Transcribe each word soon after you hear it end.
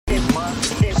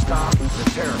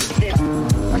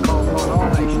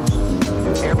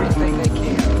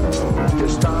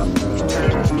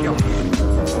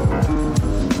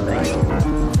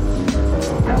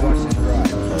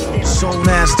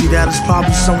it's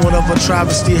probably somewhat of a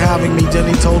travesty having me. Then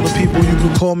he told the people, you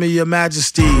can call me your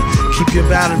majesty. Keep your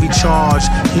battery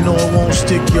charged, you know it won't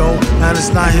stick, yo. And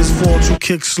it's not his fault you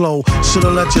kick slow.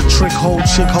 Should've let your trick hold,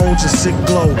 chick hold your sick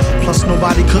glow. Plus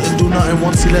nobody couldn't do nothing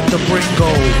once he let the brick go.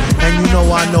 And you know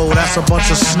I know that's a bunch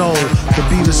of snow. The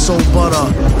beat is so butter.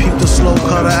 Peep the slow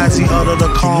cutter as he utter the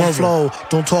calm flow.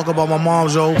 Don't talk about my mom,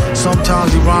 yo.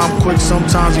 Sometimes he rhyme quick,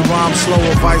 sometimes he rhyme slow,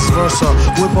 or vice versa.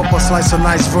 Whip up a slice of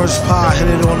nice verse pie, hit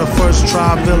it on the first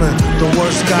try. Villain, the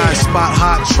worst guy. Spot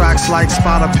hot tracks like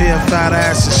spot a pair of fat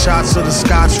asses. Shots of the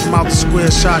scotch from out the square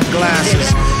shot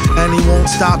glasses. And he won't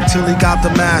stop till he got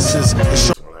the masses.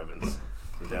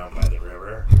 Down by the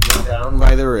river. Down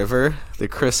by the river, the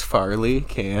Chris Farley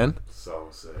can. So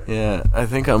sick. Yeah, I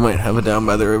think I might have a Down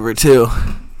by the River too.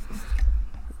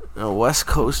 A West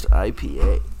Coast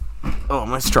IPA. Oh,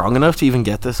 am I strong enough to even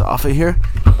get this off of here?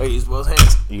 I use both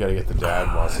hands. You gotta get the dad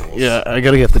muscles. Yeah, I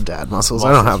gotta get the dad muscles.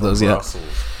 I don't have those yet.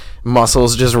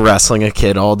 Muscles just wrestling a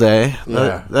kid all day.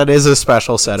 Yeah. That is a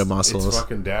special set of muscles. It's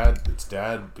fucking dad. It's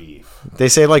dad beef. They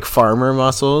say like farmer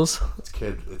muscles. It's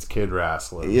kid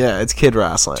wrestling. Yeah, it's kid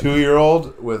wrestling.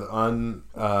 2-year-old with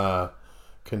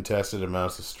uncontested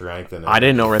amounts of strength and I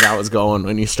didn't know where that was going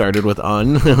when you started with I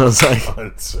was like,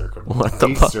 uncircled. What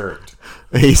the fuck? Circed.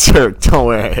 He circed. Don't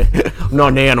worry. I'm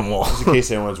not an animal. Just in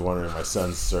case anyone's wondering, my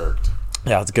son's circed.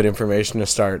 Yeah, it's good information to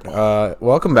start.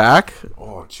 Welcome back.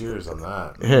 Oh, cheers on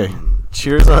that. Hey,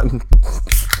 cheers on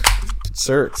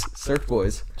Cirque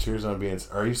boys. Cheers on being...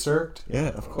 Are you circed? Yeah,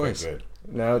 of course. Okay, good.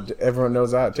 Now everyone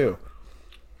knows that too.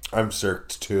 I'm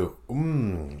circed too.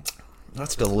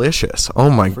 That's delicious.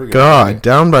 Oh my Friggin' god. right.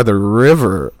 Down by the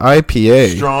river.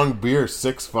 IPA. Strong beer,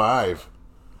 6.5.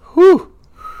 Whew.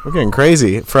 We're getting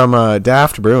crazy. From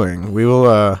Daft Brewing.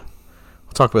 We'll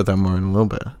talk about that more in a little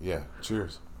bit. Yeah,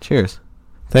 cheers. Cheers.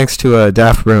 Thanks to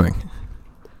Daft Brewing.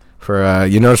 For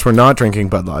you notice we're not drinking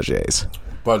Bud Lage's.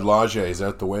 Bud Lager is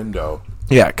out the window.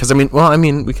 Yeah, because we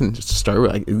can just start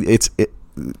with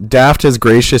Daft has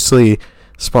graciously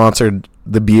sponsored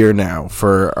the beer now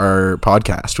for our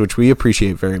podcast, which we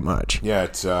appreciate very much. Yeah,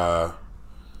 it's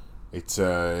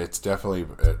definitely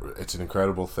it's an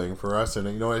incredible thing for us, and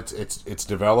you know it's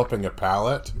developing a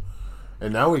palate,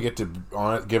 and now we get to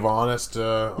give honest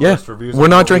reviews. We're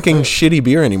not drinking shitty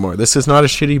beer anymore. This is not a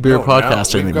shitty beer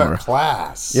podcast we've anymore. Got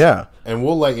class. Yeah, and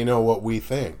we'll let you know what we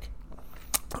think.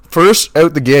 First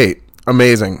out the gate,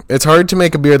 amazing. It's hard to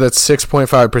make a beer that's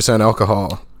 6.5%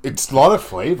 alcohol. It's a lot of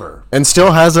flavor. And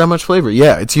still has that much flavor.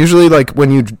 Yeah, it's usually like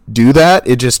when you do that,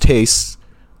 it just tastes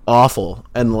awful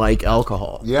and like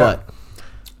alcohol. Yeah. But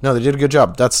no, they did a good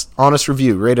job. That's honest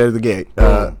review right out of the gate.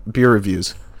 Beer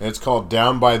reviews. And it's called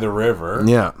Down by the River.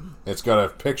 Yeah. It's got a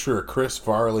picture of Chris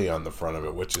Farley on the front of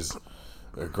it, which is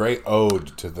a great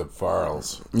ode to the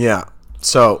Farrells. Yeah.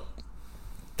 So,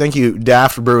 thank you,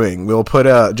 Daft Brewing. We'll put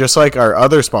just like our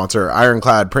other sponsor,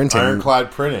 Ironclad Printing. Ironclad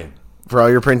Printing. For all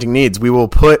your printing needs, we will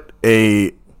put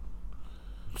a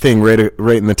thing right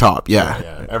in the top.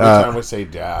 Yeah. Every time we say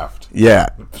Daft. Yeah.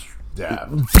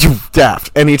 Daft.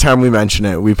 Daft. Anytime we mention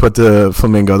it, we put the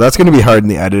flamingo. That's going to be hard in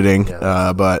the editing,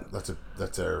 but that's a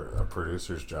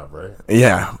producer's job, right?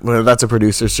 Yeah, well, that's a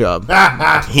producer's job.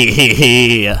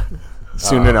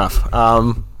 Soon enough.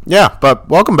 Yeah, but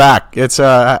welcome back. It's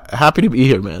happy to be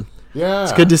here, man. Yeah,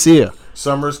 it's good to see you.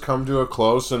 Summer's come to a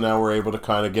close, so now we're able to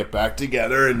kind of get back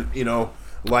together, and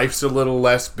life's a little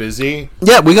less busy.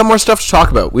 Yeah, we got more stuff to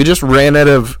talk about. We just ran out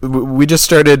of... We just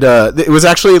started... it was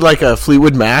actually like a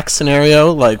Fleetwood Mac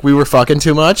scenario. Like, we were fucking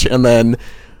too much, and then...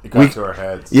 It got to our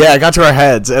heads. Yeah, it got to our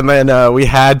heads, and then we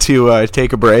had to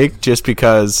take a break just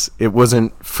because it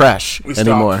wasn't fresh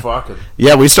anymore. We stopped fucking.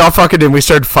 Yeah, we stopped fucking and we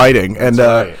started fighting. That's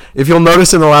and right. If you'll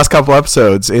notice in the last couple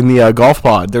episodes in the golf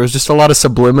pod, there was just a lot of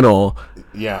subliminal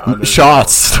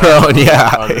shots thrown.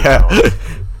 Yeah. A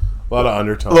lot of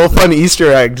undertones. A little fun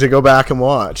Easter egg to go back and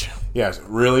watch. Yes,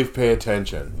 really pay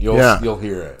attention. You'll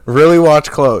hear it. Really watch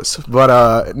close.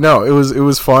 But no, it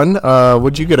was fun.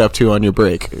 What'd you get up to on your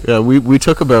break? We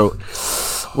took about,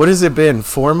 what has it been,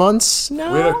 4 months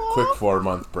now? We had a quick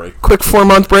 4-month break. Quick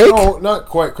 4-month break? No, not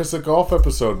quite, because the golf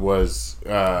episode was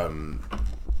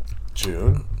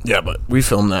June. Yeah, but we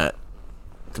filmed that.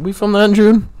 Did we film that in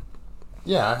June?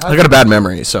 Yeah. I got a bad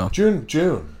memory, so. June.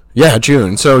 Yeah,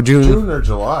 June. So June or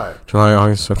July. July,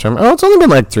 August, September. Oh, it's only been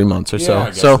like 3 months or so. I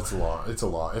guess it's a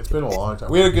lot. It's been a long time.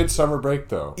 We had a good summer break,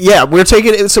 though. Yeah, we're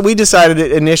taking it. So we decided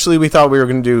initially we thought we were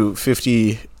going to do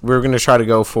 50. We were going to try to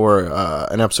go for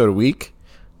an episode a week,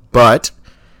 but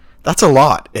that's a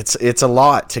lot. It's a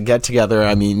lot to get together.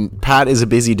 I mean, Pat is a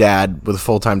busy dad with a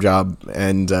full-time job,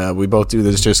 and we both do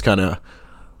this just kind of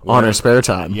on our spare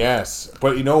time. Yes,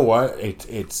 but you know what?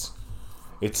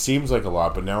 It seems like a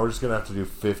lot, but now we're just going to have to do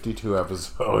 52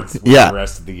 episodes for Yeah. the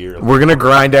rest of the year. We're going to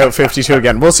grind out 52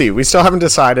 again. We'll see. We still haven't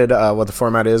decided what the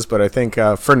format is, but I think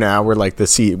for now we're like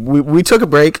we took a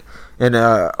break, and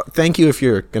thank you if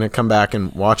you're going to come back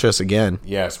and watch us again.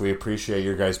 Yes, we appreciate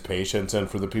your guys' patience, and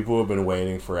for the people who have been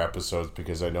waiting for episodes,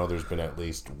 because I know there's been at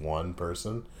least one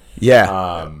person.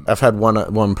 Yeah. I've had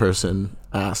one person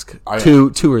ask.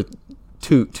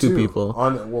 Two people.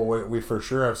 We for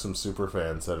sure have some super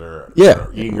fans that are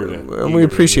eager to. We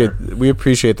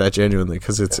appreciate that genuinely,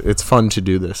 because it's fun to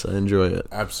do this. I enjoy it.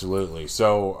 Absolutely.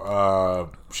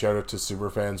 So shout out to super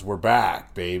fans. We're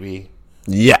back, baby.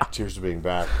 Yeah. Cheers to being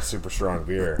back. Super strong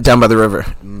beer. Down by the river.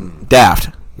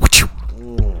 Daft.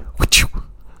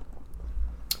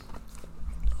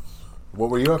 What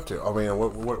were you up to? I mean,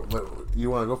 what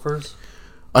you want to go first?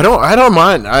 I don't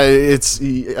mind. I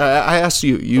asked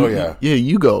you.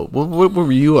 You go. What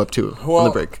were you up to on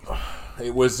the break?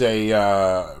 It was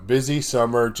a busy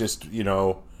summer. Just, you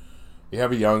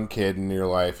have a young kid in your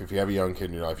life. If you have a young kid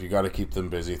in your life, you got to keep them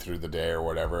busy through the day or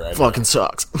whatever. And fucking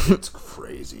sucks. It's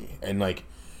crazy. And like,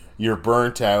 you're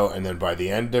burnt out, and then by the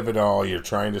end of it all, you're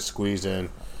trying to squeeze in.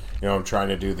 I'm trying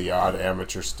to do the odd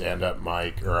amateur stand-up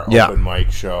mic or open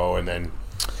mic show, and then.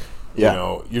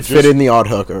 You just fit in the odd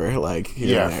hooker,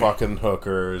 fucking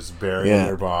hookers burying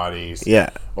their bodies,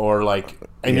 or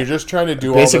you're just trying to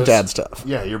do basic all this dad stuff.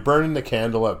 Yeah, you're burning the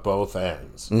candle at both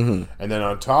ends, and then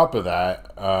on top of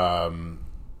that,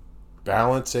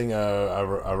 balancing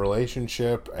a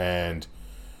relationship and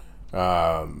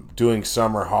doing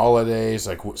summer holidays.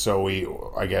 I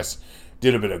guess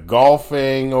did a bit of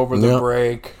golfing over the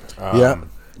break.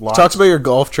 Talked about your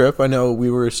golf trip. I know we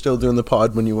were still doing the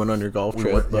pod when you went on your golf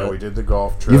trip. We did the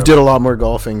golf trip. You've did a lot more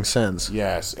golfing since.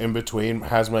 Yes. In between,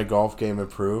 has my golf game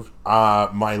improved?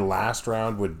 My last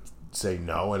round would say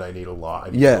no, and I need a lot.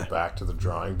 I need to go back to the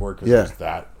drawing board because it was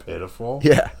that pitiful.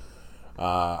 Yeah.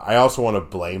 I also want to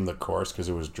blame the course because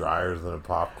it was drier than a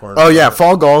popcorn. Oh, yeah.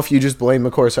 Fall golf, you just blame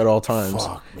the course at all times.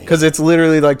 Because it's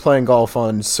literally like playing golf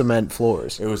on cement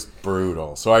floors. It was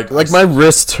brutal. So my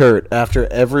wrists hurt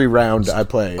after every round I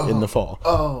play in the fall.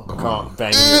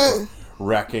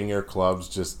 Wrecking your clubs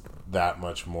just that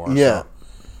much more. Yeah.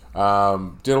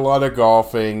 So, did a lot of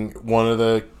golfing. One of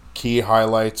the key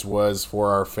highlights was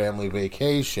for our family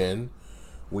vacation.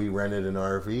 We rented an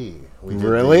RV.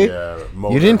 Really?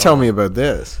 You didn't tell me about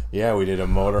this. Yeah, we did a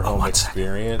motorhome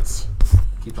experience.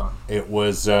 Keep on. It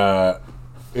was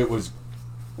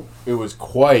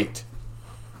quite.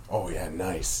 Oh yeah,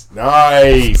 nice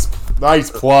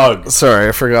plug. Sorry,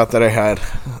 I forgot that I had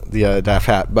the daft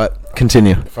hat. But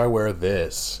continue. If I wear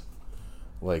this,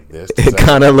 like this, it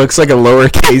kind of looks like a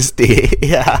lowercase d.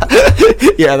 Yeah,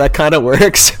 yeah, that kind of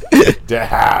works.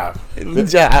 Daft.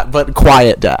 Yeah, but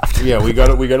quiet daft. Yeah, we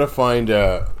gotta find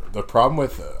the problem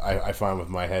with I find with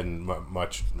my head and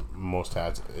most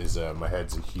hats is my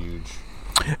head's a huge.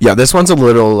 Yeah, this one's a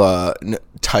little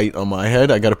tight on my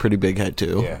head. I got a pretty big head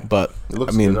too. Yeah, but it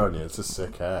looks good on you. It's a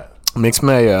sick hat. Makes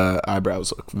my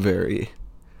eyebrows look very,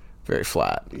 very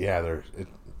flat. Yeah,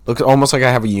 looks almost like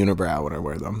I have a unibrow when I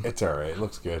wear them. It's all right. It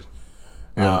looks good.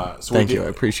 Yeah, thank you. I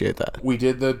appreciate that. We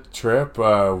did the trip.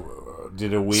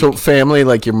 Did a week. So family,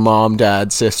 like your mom,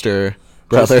 dad, sister,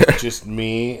 brother. Just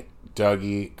me,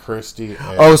 Dougie, Christy.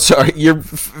 Oh, sorry, your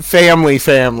family,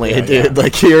 dude. Yeah.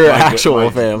 Like your actual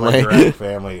family. My direct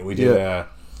family. We did.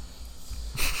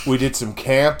 We did some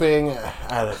camping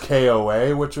at a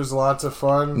KOA, which was lots of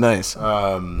fun. Nice.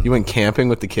 You went camping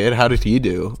with the kid? How did he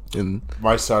do?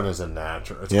 My son is a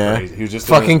natural. It's crazy. He was just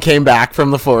came back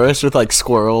from the forest with like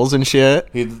squirrels and shit.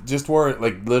 He just wore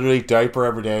like literally diaper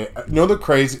every day. You know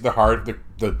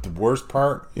the worst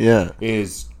part? Yeah.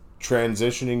 Is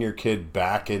transitioning your kid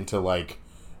back into like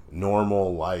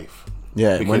normal life.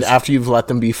 Yeah, after you've let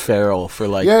them be feral for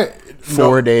like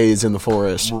 4 days in the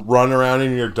forest. Run around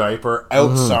in your diaper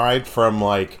outside from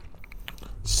like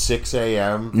 6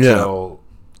 a.m. till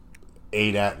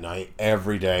 8 at night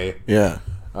every day. Yeah.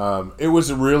 It was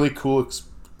a really cool,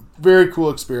 very cool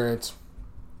experience.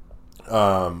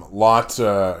 Lots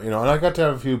and I got to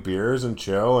have a few beers and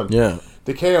chill. And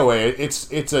the KOA,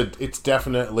 it's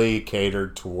definitely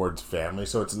catered towards family,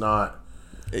 so it's not.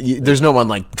 There's no one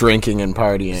like drinking and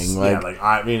partying.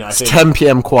 I think 10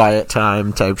 p.m. quiet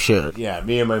time type shit. Yeah,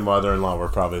 me and my mother-in-law were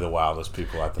probably the wildest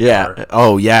people at the park.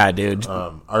 Oh yeah, dude.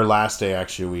 Our last day,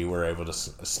 actually, we were able to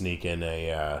sneak in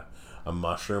a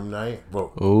mushroom night.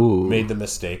 Well, Ooh. Made the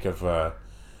mistake of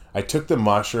I took the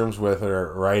mushrooms with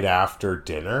her right after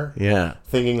dinner. Yeah.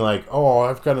 Thinking like, oh,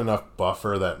 I've got enough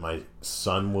buffer that my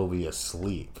son will be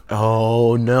asleep.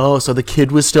 Oh, no. So the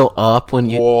kid was still up when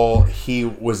you... Well, he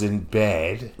was in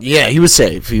bed. Yeah, he was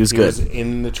safe. He was good. He was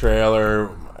in the trailer,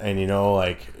 and, you know,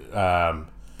 like... But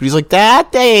he's like,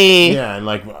 Daddy! Yeah, and,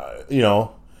 like, you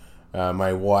know,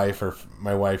 my wife,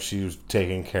 she was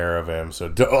taking care of him. So,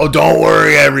 don't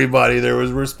worry, everybody. There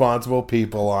was responsible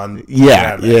people on...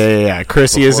 Yeah.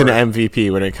 Chrissy is an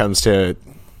MVP when it comes to...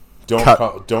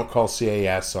 Don't call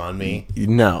CAS on me.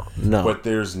 No. But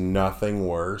there's nothing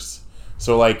worse.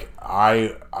 So, like,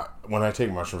 when I take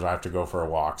mushrooms, I have to go for a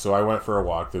walk. So I went for a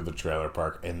walk through the trailer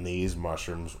park, and these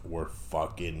mushrooms were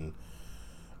fucking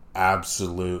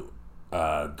absolute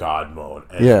God mode.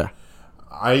 And yeah.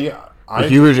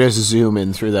 You were just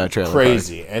zooming through that trailer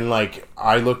crazy. park. And, like,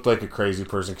 I looked like a crazy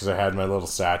person because I had my little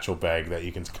satchel bag that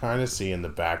you can kind of see in the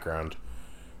background.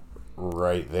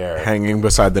 Right there, hanging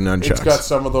beside the nunchucks. It's got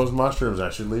some of those mushrooms. I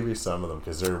should leave you some of them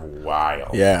because they're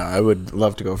wild. Yeah, I would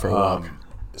love to go for a walk.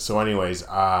 So, anyways,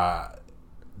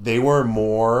 there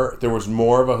was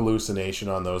more of a hallucination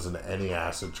on those than any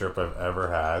acid trip I've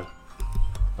ever had.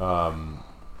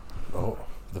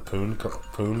 The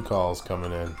poon call's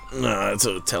coming in. No, it's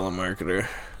a telemarketer.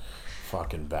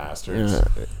 Fucking bastards. Yeah.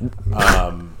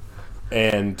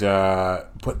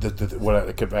 But what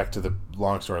I get back to the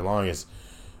long story long is.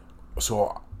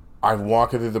 So I'm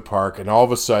walking through the park, and all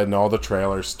of a sudden, all the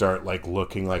trailers start like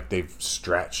looking like they've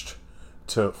stretched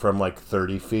from like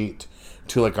 30 feet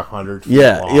to like 100 feet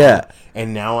long. Yeah.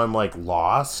 And now I'm like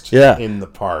lost in the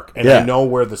park, and I know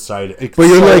where the site is. But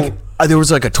you're like, there was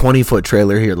like a 20-foot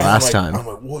trailer here last time. I'm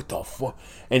like, what the fuck?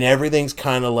 And everything's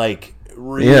kind of like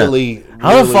really.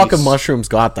 How the fucking mushrooms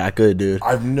got that good, dude?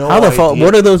 I've no idea.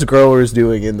 What are those growers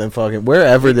doing in the fucking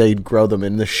wherever they grow them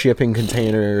in the shipping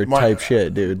container type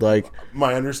shit, dude? Like,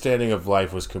 my understanding of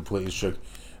life was completely shook.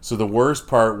 So the worst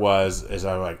part is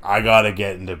I'm like, I gotta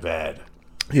get into bed.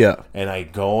 Yeah. And I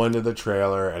go into the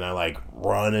trailer and I like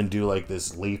run and do like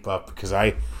this leap up because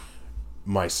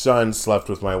my son slept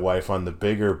with my wife on the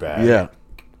bigger bed. Yeah.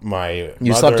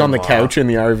 You slept on the couch in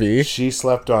the RV. She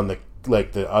slept on the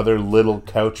other little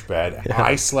couch bed. Yeah.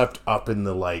 I slept up in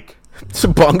the like it's a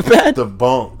bunk bed? The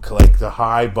bunk, like the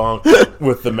high bunk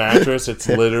with the mattress. It's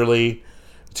literally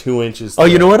 2 inches thick. Oh,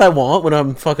 you know what I want when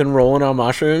I'm fucking rolling on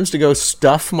mushrooms? To go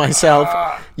stuff myself.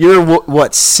 You're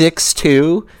what,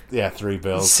 6'2"? Yeah, 3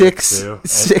 bills.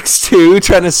 6'2",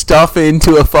 trying to stuff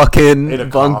into a fucking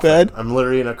bunk coffin. bed. I'm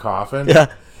literally in a coffin.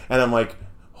 Yeah. And I'm like,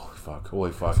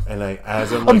 holy fuck. And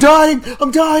I'm dying.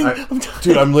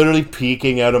 Dude, I'm literally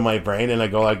peeking out of my brain, and I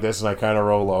go like this, and I kind of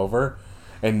roll over.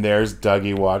 And there's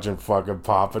Dougie watching fucking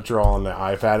Paw Patrol on the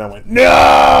iPad. I went, no!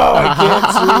 I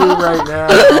can't see you right now.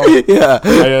 Yeah.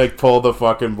 I like pulled the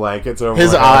fucking blankets over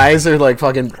his eyes are like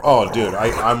fucking... Oh, dude.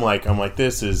 I'm like,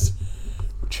 this is...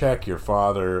 Check your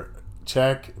father.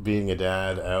 Check being a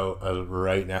dad out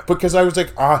right now. Because I was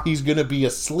like, he's going to be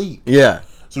asleep. Yeah.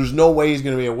 So there's no way he's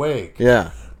going to be awake.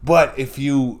 Yeah. But if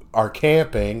you are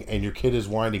camping and your kid is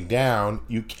winding down,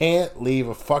 you can't leave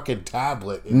a fucking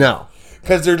tablet. No.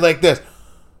 Because they're like this.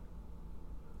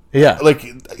 Yeah.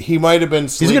 Like, he might have been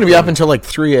sleeping. He's going to be up until like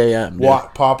 3 a.m.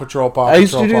 Paw Patrol. I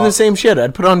used to do the same shit.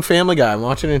 I'd put on Family Guy and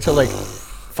watch it until like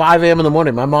 5 a.m. in the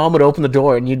morning. My mom would open the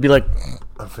door and you'd be like...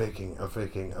 I'm faking.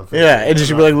 Yeah, and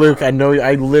she'd be like, Luke, I know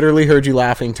I literally heard you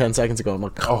laughing 10 seconds ago. I'm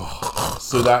like... Oh.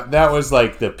 So that was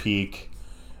like the peak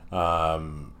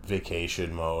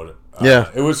vacation mode. Yeah.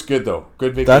 It was good, though.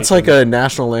 Good vacation. That's like a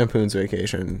National Lampoon's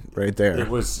Vacation right there. It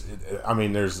was... I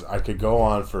mean, I could go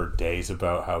on for days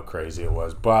about how crazy it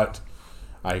was, but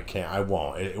I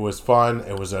won't. It was fun.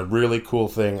 It was a really cool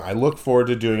thing. I look forward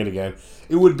to doing it again.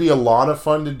 It would be a lot of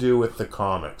fun to do with the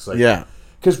comics. Like, yeah.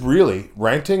 Because really,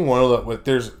 renting one of the...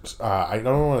 There's... I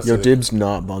don't want to say... Yo, dibs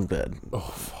not bunk bed.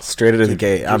 Oh, straight out of the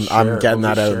gate. I'm getting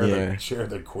that out in the air. Share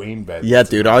the queen bed. Yeah,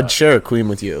 dude. I'd share a queen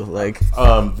with you. Like...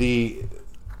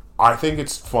 I think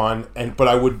it's fun, but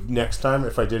I would, next time,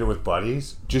 if I did it with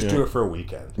buddies, just do it for a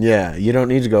weekend. Yeah, you don't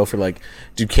need to go for like...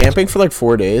 Dude, camping for like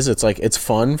 4 days, it's like... It's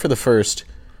fun for the first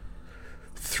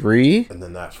 3. And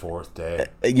then that 4th day...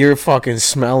 You fucking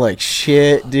smell like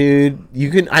shit, dude.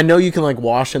 I know you can like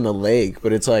wash in the lake,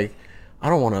 but it's like... I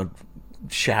don't want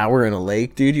to shower in a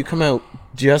lake, dude. You come out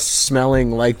just smelling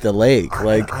like the lake.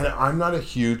 I'm not a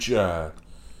huge...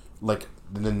 like...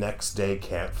 the next day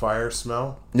campfire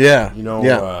smell. Yeah. You know,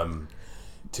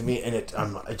 to me, and it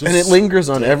lingers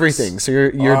on everything. So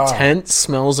your tent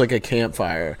smells like a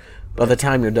campfire by the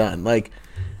time you're done. Like,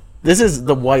 this is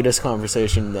the whitest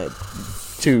conversation that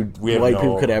white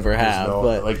people could ever have.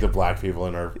 But like the black people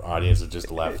in our audience have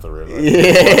just left the room. Right?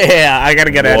 Yeah, I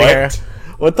gotta get out of here.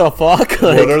 What the fuck?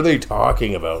 What are they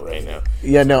talking about right now?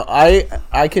 Yeah, no,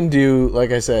 I can do,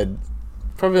 like I said,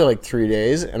 probably like 3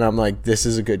 days, and I'm like, this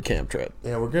is a good camp trip.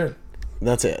 Yeah, we're good.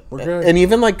 That's it. We're good. And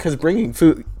even like, because bringing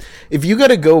food, if you got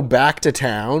to go back to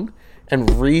town and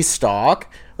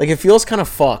restock, like it feels kind of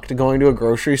fucked going to a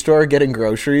grocery store, getting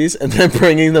groceries, and then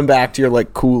bringing them back to your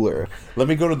like cooler. Let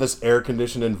me go to this air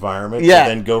conditioned environment, Yeah, and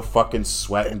then go fucking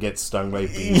sweat and get stung by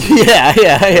bees.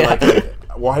 Yeah. Like,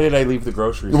 why did I leave the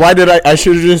grocery store? Why did I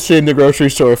should have just stayed in the grocery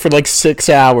store for like 6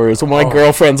 hours when my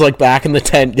girlfriend's like back in the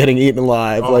tent getting eaten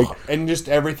alive. Like, and just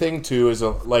everything too is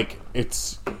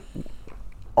it's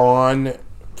on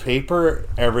paper.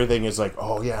 Everything is like,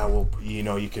 oh yeah, well, you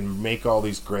know, you can make all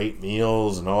these great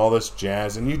meals and all this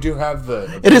jazz, and you do have the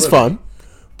ability, it is fun,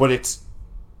 but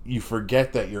you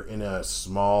forget that you're in a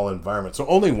small environment. So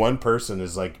only one person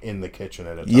is like in the kitchen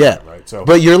at a time, right? So,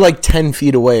 but you're like 10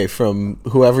 feet away from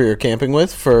whoever you're camping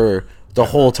with for the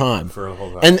whole time. For a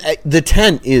whole time. And the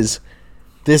tent is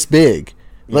this big.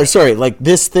 Like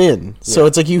this thin. So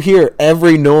it's like you hear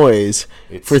every noise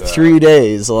for 3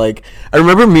 days. Like I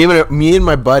remember me and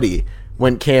my buddy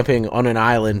went camping on an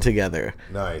island together.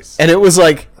 Nice. And it was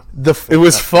like it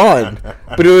was fun,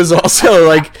 but it was also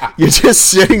like you're just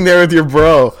sitting there with your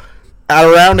bro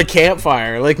around a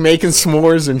campfire, like making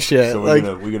s'mores and shit. So like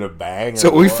we gonna bang?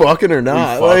 So we fucking or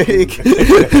not? Like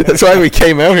that's why we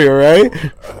came out here,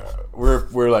 right?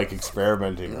 We're like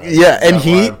experimenting, right? Yeah, and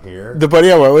the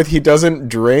buddy I went with, he doesn't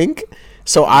drink,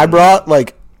 so I brought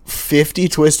like 50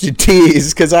 twisted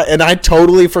teas I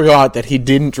totally forgot that he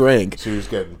didn't drink. So he was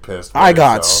getting pissed. I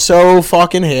got so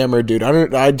fucking hammered, dude.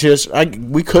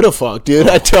 We could have fucked, dude.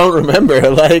 I don't remember.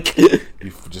 Like you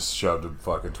just shoved a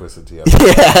fucking twisted tea up.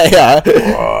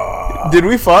 Yeah. Did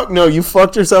we fuck? No, you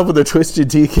fucked yourself with a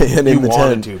twisted tea can in the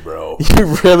tent. You wanted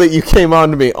to, bro. You came on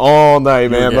to me all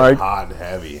night, man. Like hot and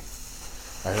heavy.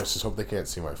 I just hope they can't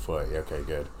see my foot. Yeah, okay,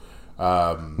 good.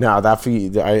 No, that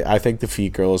feet. I think the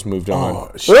feet girl has moved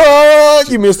on.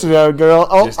 You missed it out, girl.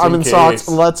 Oh, I'm in socks.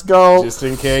 Let's go. Just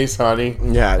in case, honey.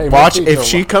 Yeah, hey, watch if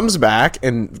she comes back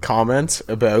and comments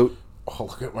about. Oh,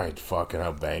 look at my fucking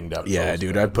how banged up. Yeah,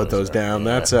 dude, I'd put those down.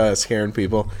 Yeah. That's scaring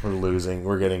people. We're losing.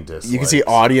 We're getting dislikes. You can see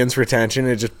audience retention.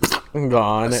 It just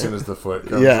gone. As soon as the foot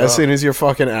comes up. As soon as your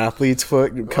fucking athlete's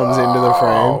foot comes into the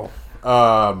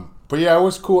frame. But yeah, it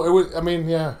was cool. It was.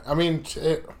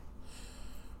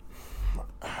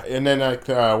 And then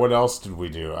what else did we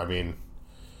do? I mean,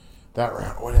 that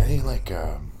round. What any like?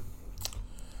 I'm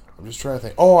just trying to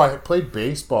think. Oh, I played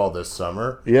baseball this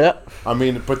summer. Yeah. I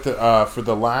mean, but for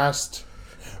the last.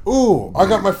 Ooh, I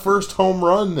got my first home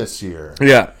run this year.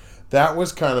 Yeah. That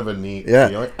was kind of a neat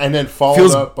feeling. And then followed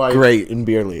Feels up by great in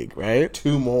beer league, right?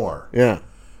 2 more. Yeah.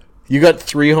 You got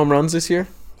 3 home runs this year?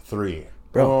 3.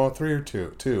 Bro. Oh, 3 or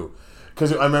 2. 2.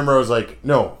 Because I remember I was like,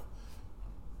 no,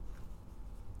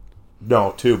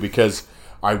 2, because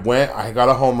I got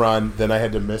a home run, then I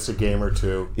had to miss a game or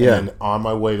 2. Yeah. And then on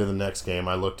my way to the next game,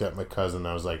 I looked at my cousin and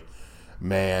I was like,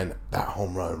 man, that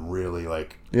home run really,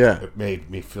 like, it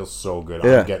made me feel so good.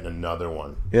 I'm getting another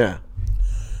one. Yeah.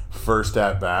 First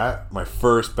at bat, my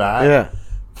first bat,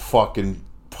 fucking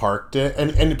parked it.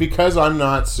 And because I'm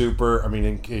not super, I mean,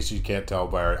 in case you can't tell,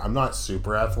 Barry, I'm not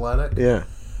super athletic. Yeah.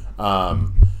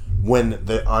 When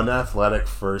the unathletic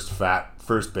first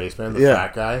baseman, the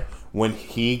fat guy, when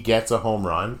he gets a home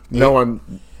run,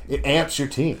 it amps your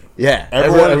team. Yeah,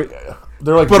 everyone.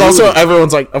 They're like, but also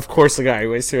everyone's like, of course, the guy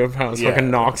who weighs 200 pounds fucking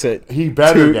knocks it. He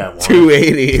better get one.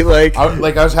 280.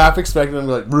 I was half expecting him to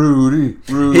be like, Rudy.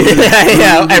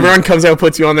 Yeah. Everyone comes out,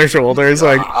 puts you on their shoulders,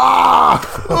 like,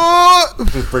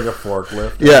 just bring a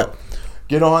forklift. Yeah.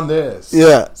 Get on this.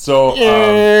 Yeah. So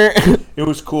it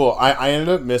was cool. I ended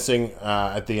up missing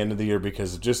at the end of the year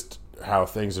because of just how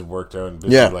things had worked out in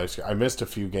busy life. I missed a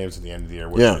few games at the end of the year,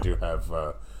 which I do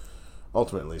have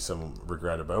ultimately some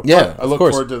regret about. Yeah, but I look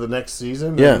forward to the next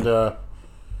season. Yeah. And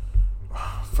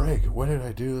Frig, what did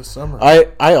I do this summer?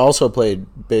 I also played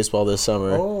baseball this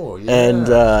summer. Oh, yeah.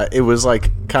 And it was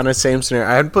like kind of same scenario.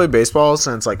 I hadn't played baseball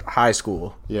since like high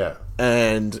school. Yeah.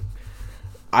 And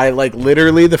I like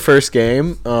literally the first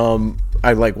game,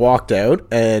 I like walked out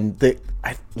and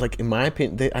in my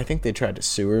opinion, I think they tried to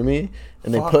sewer me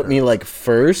and they put me like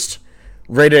first,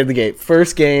 right out of the gate.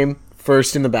 First game,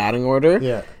 first in the batting order.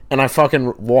 Yeah. And I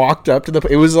fucking walked up to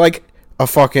it was like a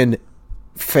fucking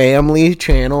Family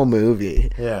Channel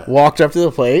movie. Yeah. Walked up to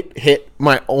the plate, hit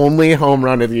my only home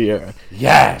run of the year.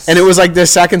 Yes. And it was like the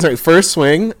second swing. First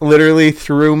swing, literally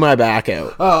threw my back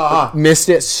out. Missed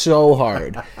it so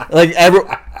hard. Like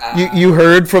you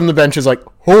heard from the benches like,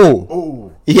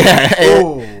 Oh. Yeah.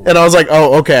 And I was like,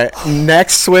 oh, okay.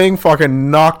 Next swing, fucking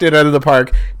knocked it out of the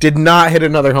park. Did not hit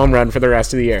another home run for the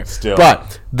rest of the year. Still.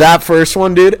 But that first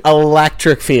one, dude,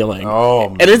 electric feeling. Oh,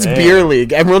 man. And it's beer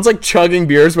league. Everyone's like chugging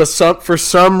beers, but for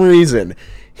some reason,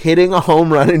 hitting a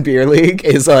home run in beer league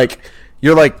is like,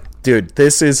 you're like, dude,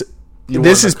 this is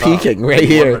peaking right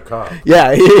here.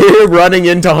 Yeah, you're running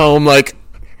into home like,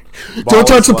 don't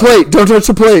touch the plate. Don't touch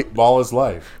the plate. Ball is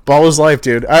life. Ball is life,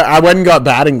 dude. I went and got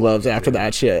batting gloves after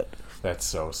that shit. That's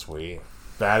so sweet.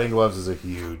 Batting gloves is a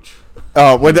huge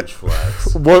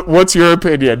flex. What's your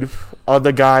opinion on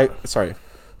the guy? Sorry.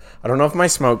 I don't know if my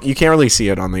smoke... You can't really see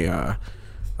it on the...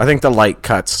 I think the light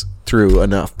cuts through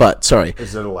enough, but sorry.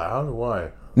 Is it allowed?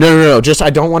 Why? No. Just I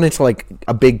don't want it to like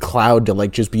a big cloud to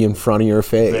like just be in front of your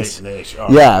face. Vape Nation.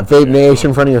 Oh, yeah, Vape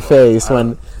Nation in front of your face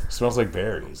when... It smells like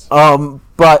berries.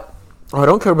 But I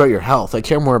don't care about your health. I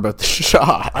care more about the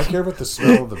shot. I care about the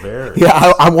smell of the berries.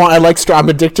 Yeah, I'm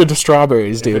addicted to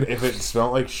strawberries, dude. If it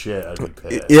smelled like shit, I'd be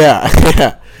pissed.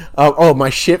 Yeah. My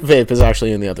shit vape is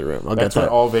actually in the other room. That's what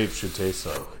all vapes should taste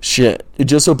like. Shit.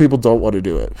 Just so people don't want to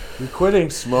do it. You're quitting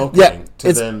smoking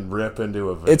to then rip into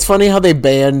a vape. It's funny how they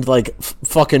banned like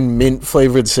fucking mint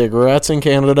flavored cigarettes in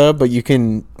Canada, but you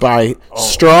can buy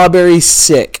strawberry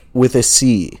sick with a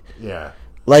C. Yeah.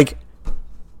 Like,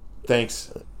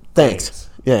 Thanks.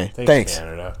 Yeah. Thanks,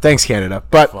 Canada. Thanks, Canada.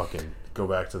 But fucking go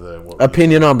back to the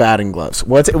opinion on batting gloves.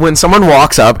 When someone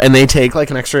walks up and they take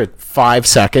like an extra 5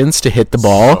 seconds to hit the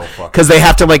ball because they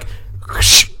have to like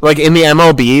in the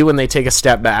MLB when they take a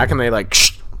step back and they like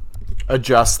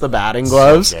adjust the batting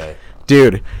gloves,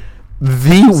 dude.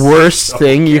 The worst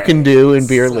thing you can do in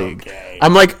beer league.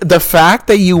 I'm like, the fact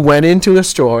that you went into a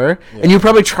store and you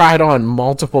probably tried on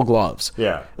multiple gloves.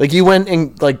 Yeah. Like you went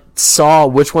and like saw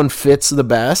which one fits the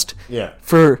best. Yeah.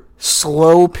 For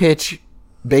slow pitch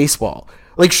baseball.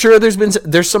 Like sure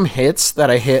there's some hits that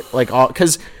I hit like all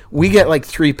cuz we get like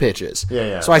 3 pitches.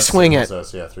 Yeah. So I swing at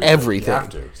everything. You have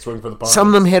to swing for the punch. Some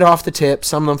of them hit off the tip,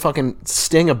 some of them fucking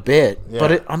sting a bit,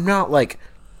 but I'm not like,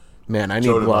 man, I need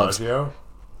gloves. DiMaggio?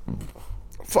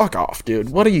 Fuck off, dude.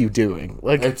 What are you doing?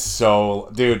 Like, it's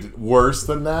so, dude. Worse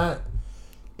than that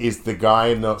is the guy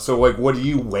in the. So, like, what do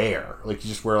you wear? Like, you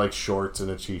just wear like shorts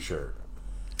and a t-shirt.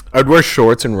 I'd wear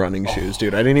shorts and running shoes,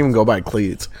 dude. I didn't even go buy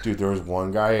cleats. Dude, there was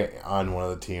one guy on one of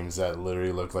the teams that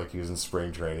literally looked like he was in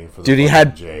spring training for the dude. He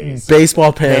had Jays.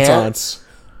 Baseball pants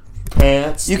on.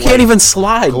 Pants. You can't even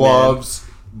slide. Gloves.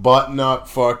 Man. Button up.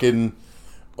 Fucking.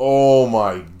 Oh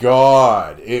my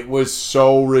god! It was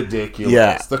so ridiculous.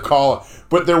 Yeah. The call.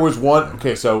 But there was one...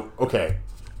 Okay.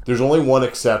 There's only one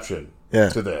exception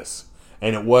to this.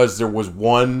 And there was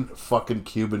one fucking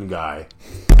Cuban guy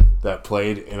that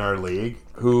played in our league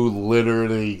who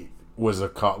literally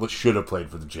should have played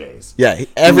for the Jays. Yeah,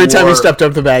 every time he stepped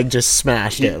up the bag, just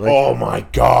smashed it. Like, oh my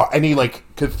god. And he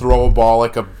could throw a ball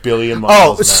like a billion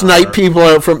miles an snipe hour. people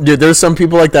out from... Dude, there's some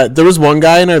people like that. There was one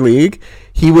guy in our league...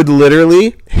 He would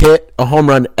literally hit a home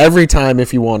run every time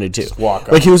if he wanted to. Just walk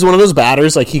up. Like, he was one of those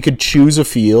batters, like, he could choose a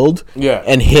field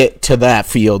and hit to that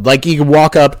field. Like, he could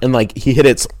walk up and, like, he hit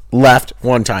it left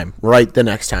one time, right the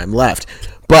next time, left.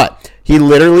 But he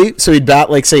literally, so he'd bat,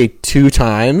 like, say, 2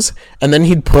 times, and then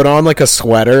he'd put on, like, a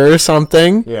sweater or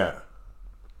something. Yeah.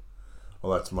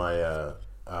 Well, that's my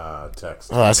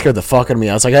text. Oh, that scared the fuck out of me.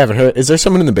 I was like, I haven't heard. Is there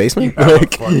someone in the basement?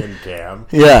 Like, fucking Cam.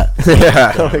 Yeah.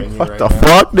 Like, what the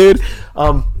fuck, dude?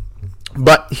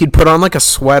 But he'd put on like a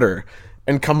sweater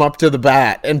and come up to the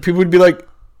bat, and people would be like,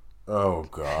 "Oh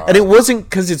god!" And it wasn't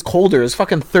because it's colder. It's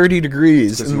fucking 30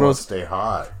 degrees. Because he wants to stay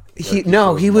hot.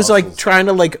 He was like trying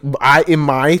to like. In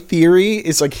my theory,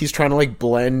 it's like he's trying to like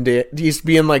blend it. He's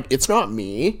being like, it's not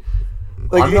me.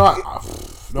 Like, I'm not.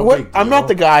 I'm not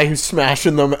the guy who's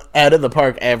smashing them out of the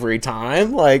park every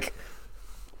time. Like,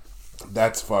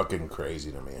 that's fucking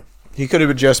crazy to me. He could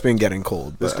have just been getting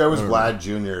cold. This guy was Vlad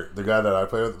Jr., the guy that I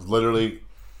play with, literally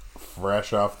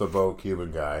fresh off the boat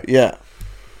Cuban guy. Yeah.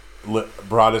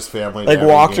 Brought his family like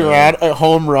walked around a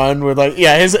home run with like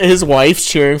his wife's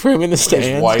cheering for him in the stands.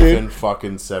 His wife dude. and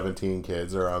fucking 17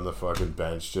 kids are on the fucking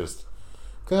bench just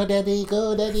go daddy,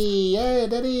 yeah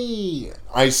daddy.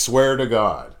 I swear to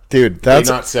God. Dude, that's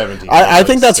not 17. I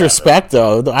think that's 7. Respect,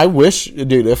 though. I wish,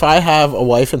 dude, if I have a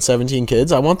wife and 17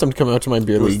 kids, I want them to come out to my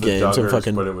beer league games and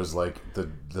fucking. But it was like the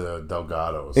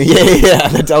Delgados. Yeah,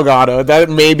 the Delgado. That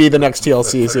may be the next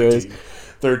TLC series.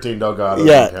 13 Delgados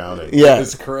and counting. Yeah,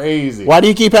 it's crazy. Why do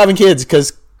you keep having kids?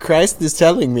 Because Christ is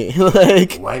telling me,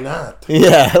 like. Why not?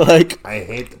 Yeah, like. I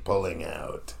hate pulling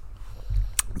out.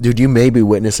 Dude, you may be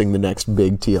witnessing the next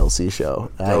big TLC show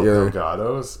at your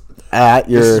Delgados. at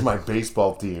your... This is my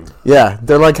baseball team. Yeah,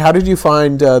 they're like, how did you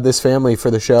find this family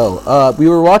for the show? We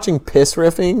were watching Piss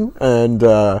Riffing, and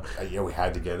yeah, we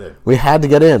had to get in. we had to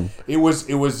get in. It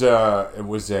was a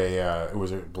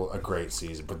great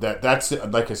season, but that's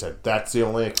like I said, that's the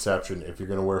only exception. If you're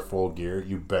gonna wear full gear,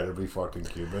 you better be fucking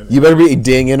Cuban. You better be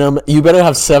dinging them. You better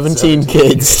have 17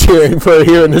 kids cheering for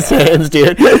you in the stands,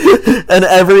 dude. And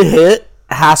every hit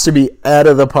has to be out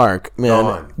of the park,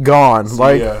 man. Gone. See,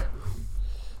 like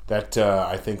that.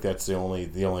 I think that's the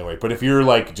only way. But if you're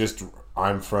like just,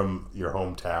 I'm from your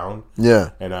hometown,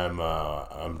 yeah, and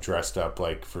I'm dressed up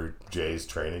like for Jay's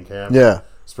training camp, yeah,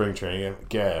 spring training camp.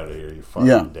 Get out of here, you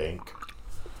fucking dink.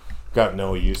 Got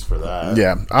no use for that.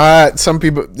 Yeah. Some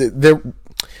people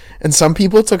some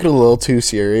people took it a little too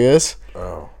serious.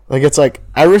 Oh. Like, it's like,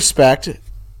 I respect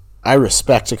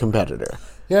a competitor.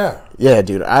 Yeah. Yeah,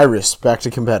 dude, I respect a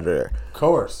competitor. Of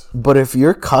course. But if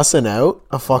you're cussing out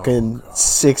a fucking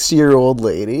 60-year-old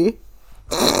lady,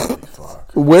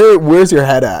 where's your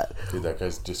head at? Dude, that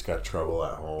guy's just got trouble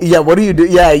at home. Yeah, what do you do?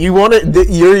 Yeah, you want it.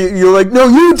 You're like, no,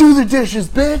 you do the dishes,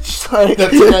 bitch. Like,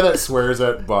 That's the guy that swears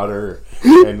at butter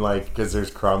and like because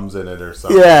there's crumbs in it or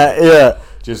something. Yeah.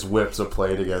 Just whips a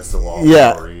plate against the wall.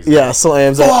 Yeah,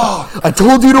 slams it. I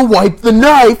told you to wipe the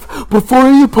knife before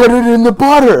you put it in the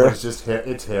butter.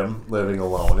 It's him living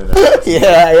alone in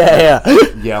Yeah.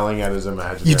 yelling at his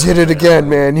imaginary. You did it again,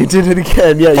 man. You did it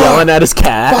again. Yeah, yelling at his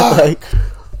cat. Like,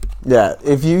 yeah,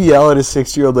 if you yell at a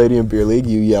 60-year-old lady in beer league,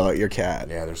 you yell at your cat.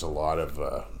 Yeah, there's a lot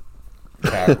of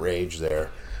cat rage there.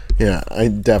 Yeah, I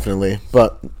definitely.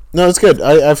 But no, it's good.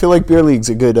 I feel like beer league's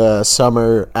a good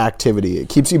summer activity. It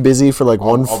keeps you busy for like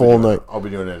one full night. I'll be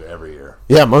doing it every year.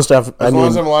 Yeah, most definitely. As long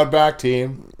as I'm allowed back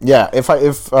team. Yeah, if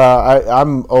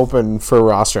I'm open for a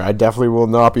roster, I definitely will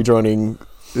not be joining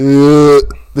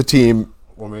the team.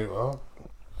 Well,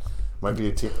 might be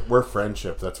a team. We're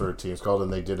Friendship. That's what our team's called,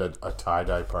 and they did a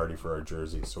tie-dye party for our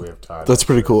jerseys, so we have tie-dye. That's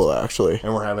pretty cool, actually.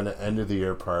 And we're having an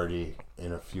end-of-the-year party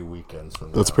in a few weekends from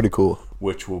now. That's pretty cool.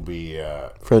 Which will be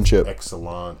Friendship.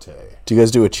 Excellente. Do you guys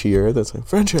do a cheer that's like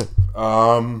Friendship?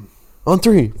 On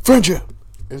 3, Friendship.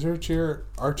 Is there a cheer?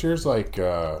 Our cheer's like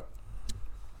I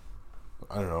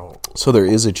don't know. So there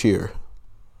is a cheer.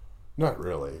 Not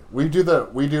really. We do the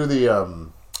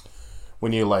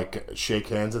when you like shake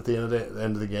hands at the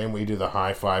end of the game, we do the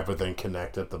high five, but then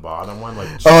connect at the bottom one. Like,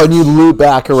 and you loop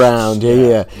back around.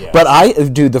 Yeah.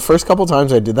 But dude, the first couple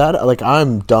times I did that, like,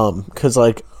 I'm dumb because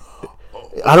like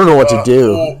I don't know what to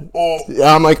do.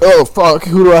 I'm like, oh fuck,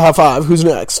 who do I high five? Who's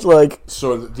next? Like,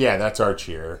 so yeah, that's our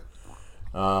cheer.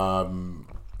 But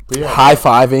yeah, high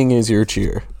fiving is your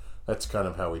cheer. That's kind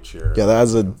of how we cheer. Yeah,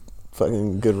 that's a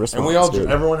fucking good response.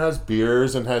 And everyone has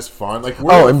beers and has fun. Like,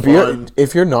 beer.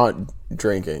 If you're not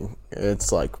drinking,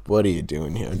 it's like, what are you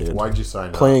doing here, dude? Why'd you sign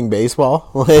up? Playing baseball?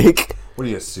 Like, what are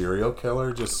you, a serial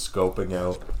killer? Just scoping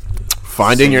out,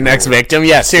 finding your next victim?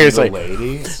 Yeah, seriously.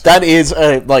 Ladies. That is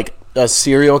a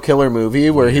serial killer movie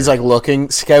where he's like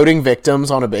scouting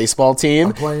victims on a baseball team.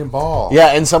 I'm playing ball. Yeah,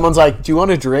 and someone's like, "Do you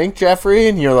want to drink, Jeffrey?"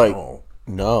 And you're like,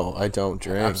 "No, I don't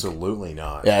drink." Absolutely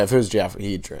not. Yeah, if it was Jeffrey,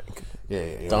 he'd drink.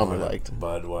 Yeah. Dom liked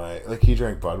Budweiser. Like, he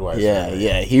drank Budweiser.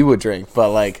 Yeah, he would drink,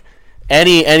 but like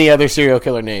any other serial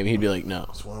killer name, he'd be like, "No,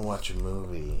 I just want to watch a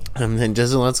movie." And then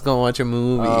just let's go watch a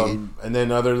movie. And then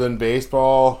other than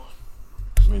baseball,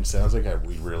 I mean, it sounds like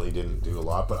we really didn't do a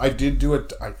lot, but I did do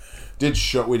it.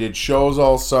 We did shows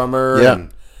all summer. Yeah.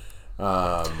 And,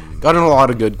 got in a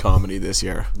lot of good comedy this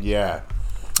year. Yeah.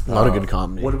 A lot of good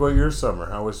comedy. What about your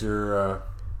summer? How was your...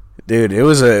 Dude, it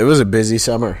was a busy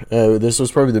summer. This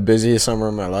was probably the busiest summer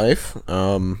of my life.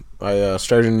 I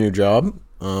started a new job,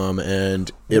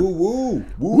 and it... Woo,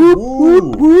 woo,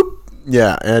 woo, woo.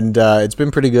 Yeah, and it's been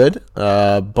pretty good,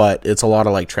 but it's a lot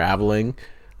of, like, traveling.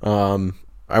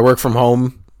 I work from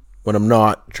home when I'm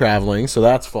not traveling, so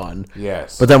that's fun.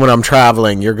 Yes. But then when I'm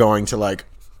traveling, you're going to, like,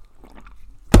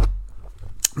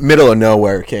 middle of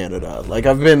nowhere Canada. Like,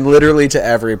 I've been literally to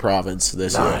every province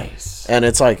this year. And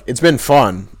it's, like, it's been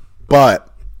fun,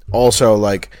 but also,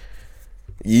 like,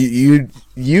 you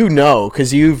know,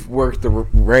 because you've worked the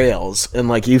rails, and,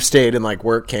 like, you've stayed in, like,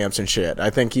 work camps and shit.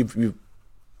 I think you've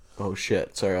oh,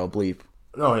 shit. Sorry, I'll bleep.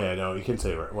 Oh, yeah, no, you can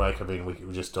say, like, I mean, we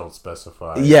just don't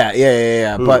specify.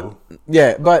 Yeah. Who? But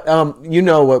you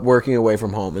know what working away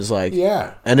from home is like.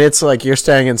 Yeah. And it's like you're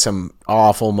staying in some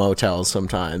awful motels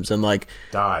sometimes, and like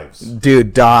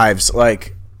dives,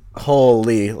 like,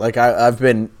 holy, like I've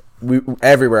been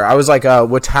everywhere. I was like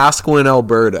Wetaskiwin,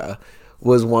 Alberta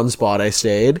was one spot I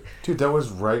stayed. Dude, that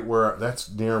was that's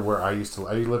near where I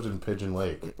lived in Pigeon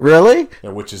Lake. Really? Yeah,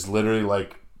 which is literally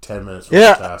like 10 minutes from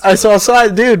Wetaskiwin. I saw a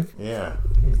side, dude. Yeah.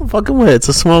 Fucking way, it's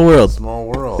a small world. Small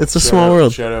world. It's a small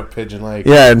world. Shout out Pigeon Lake.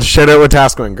 Yeah, and shout out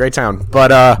Wetaskiwin. Great town.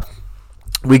 But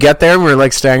we get there and we're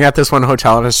like staying at this one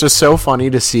hotel, and it's just so funny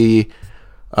to see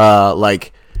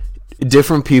like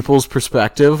different people's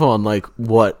perspective on like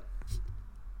what,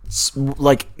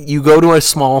 like you go to a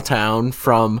small town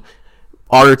from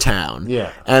our town.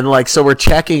 Yeah. And like, so we're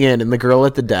checking in, and the girl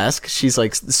at the desk, she's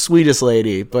like the sweetest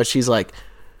lady, but she's like,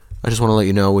 I just want to let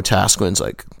you know Wetaskiwin's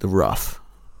like the rough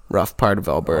part of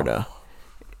Alberta. Oh.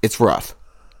 It's rough.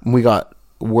 We got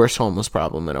worse homeless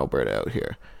problem in Alberta out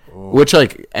here. Oh. Which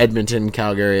like Edmonton,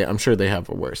 Calgary, I'm sure they have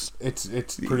a worse. It's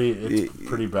pretty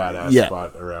badass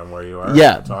spot around where you are.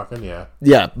 Yeah. Talking, yeah.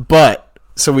 Yeah, but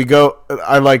so we go,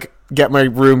 I like get my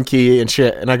room key and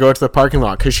shit, and I go to the parking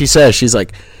lot because she's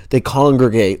like, they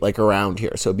congregate like around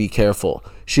here, so be careful.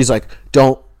 She's like,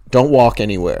 don't walk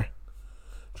anywhere.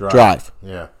 Drive.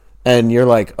 Yeah. And you're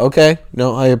like, okay,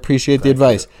 no, I appreciate the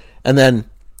advice. And then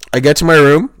I get to my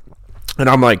room, and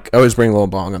I'm like, I always bring a little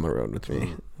bong on the road with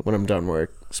me when I'm done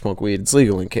work. Smoke weed. It's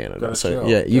legal in Canada. So chill.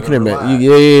 Yeah, you can admit.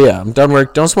 Yeah. I'm done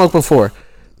work. Don't smoke before.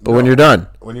 But when you're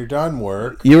done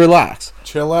work, you relax.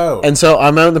 Chill out. And so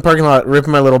I'm out in the parking lot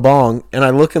ripping my little bong, and I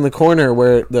look in the corner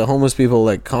where the homeless people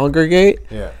like congregate.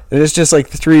 Yeah. And it's just like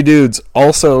 3 dudes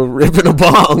also ripping a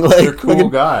bong. Like, they're cool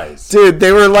guys. Dude,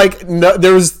 they were like, no,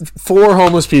 there was 4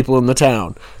 homeless people in the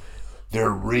town. They're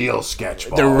real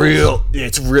sketchballs. They're real.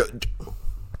 It's real.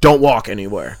 Don't walk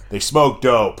anywhere. They smoke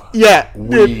dope. Yeah.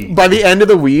 Dude, by the end of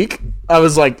the week, I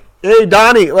was like, hey,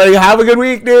 Donnie, like, have a good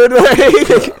week, dude.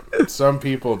 Some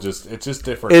people it's just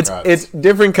different cuts. It's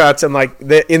different cuts, and like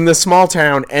in the small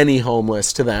town, any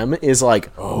homeless to them is like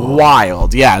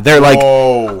wild. Yeah, they're like,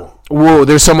 whoa,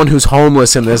 there's someone who's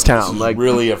homeless in this town. This is like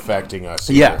really affecting us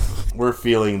here. Yeah. We're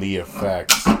feeling the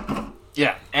effects.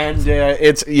 Yeah, and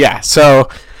so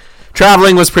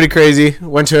traveling was pretty crazy.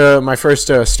 Went to my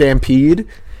first Stampede.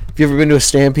 Have you ever been to a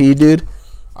Stampede, dude?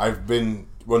 I've been,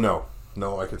 well,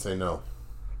 no, I could say no.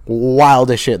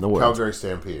 Wildest shit in the world. Calgary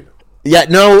Stampede. Yeah,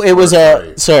 no, it was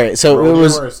a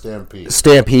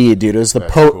Stampede, dude. It was the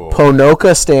cool.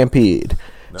 Ponoka Stampede.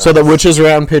 Nice. So which is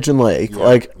around Pigeon Lake,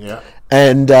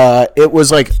 and it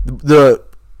was like the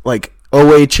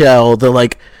OHL, the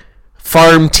like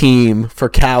farm team for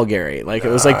Calgary. Like, it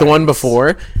was like the one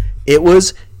before. It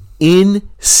was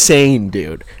insane,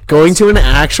 dude. Going to an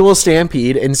actual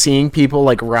Stampede and seeing people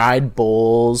like ride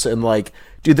bulls and like,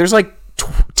 dude, there's like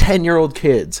 10-year-old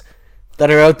kids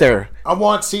that are out there. I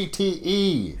want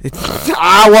CTE.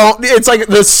 I won't. It's like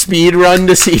the speed run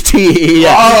to CTE.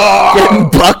 Yeah. Getting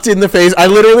bucked in the face. I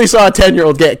literally saw a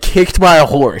 10-year-old get kicked by a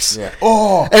horse. Yeah.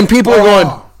 And people are going,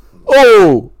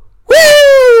 oh,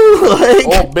 woo!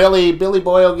 Like, Billy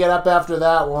Boy will get up after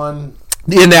that one.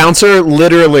 The announcer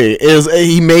literally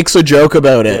he makes a joke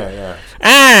about it. Yeah.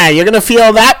 You're going to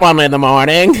feel that one in the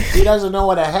morning. He doesn't know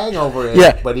what a hangover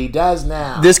is, but he does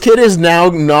now. This kid is now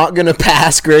not going to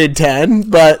pass grade 10,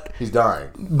 but... He's dying.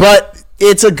 But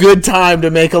it's a good time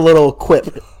to make a little quip.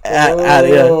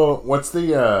 What's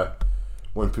the...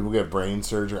 when people get brain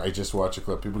surgery, I just watch a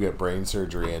clip. People get brain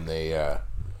surgery, and they...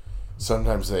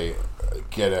 sometimes they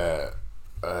get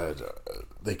part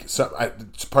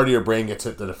of your brain gets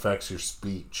hit that affects your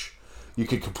speech. You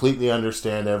can completely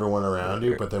understand everyone around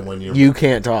you, but then when you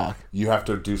can't talk, you have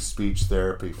to do speech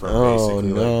therapy from it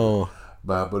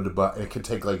can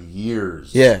take like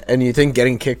years. Yeah, and you think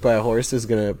getting kicked by a horse is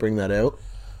gonna bring that out?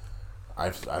 I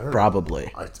don't know.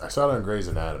 Probably. I saw it on Grey's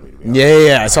Anatomy.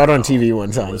 Yeah. I saw it on TV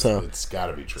one time, so it's got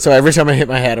to be true. So every time I hit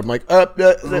my head, I'm like,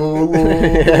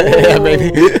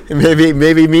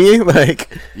 maybe me.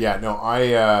 Like, yeah, no,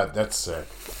 that's sick.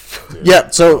 Dude, yeah,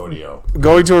 so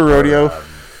going to a rodeo.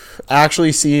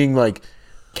 Actually seeing like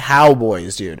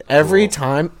cowboys, dude. Every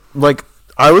time, like,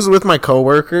 I was with my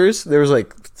coworkers. There was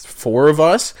like 4 of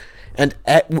us, and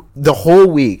the whole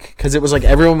week, because it was like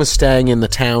everyone was staying in the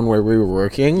town where we were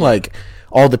working. Like,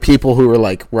 all the people who were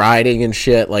like riding and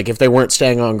shit. Like, if they weren't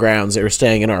staying on grounds, they were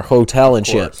staying in our hotel and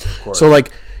shit. So like,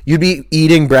 you'd be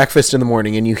eating breakfast in the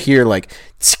morning, and you hear like.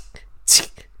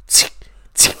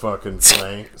 Fucking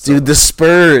flank. Dude, the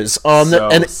spurs on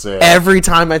sick. Every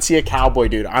time I'd see a cowboy,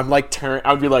 dude, I'm like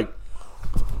I'd be like,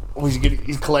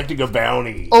 he's collecting a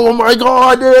bounty. Oh my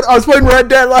god, dude, I was playing Red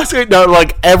Dead last night. No,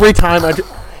 like every time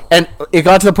and it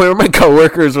got to the point where my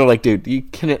coworkers were like, dude, you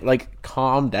can't like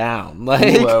calm down. Like,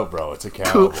 hello, bro, it's a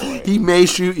cowboy. He may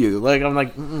shoot you. Like, I'm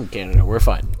like, Canada, we're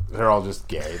fine. They're all just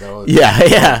gay though.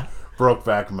 Yeah.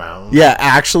 Brokeback Mountain. Yeah,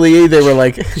 actually, they were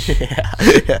like,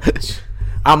 yeah.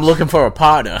 I'm looking for a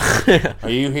partner. Are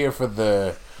you here for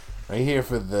the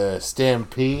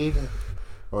Stampede?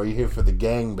 Or are you here for the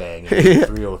gangbang in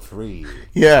 303?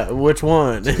 Yeah, which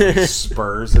one?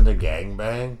 Spurs in a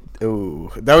gangbang?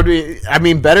 Ooh, that would be, I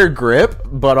mean, better grip,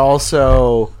 but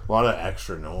also a lot of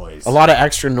extra noise. A lot of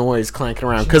extra noise clanking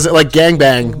around. Because, like,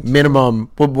 gangbang,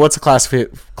 minimum, what's the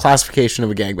classification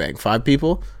of a gangbang? 5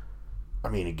 people? I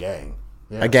mean, a gang.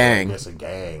 Yeah, a gang. I guess a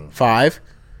gang. 5?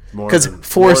 Because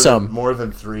foursome. More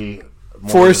than 3.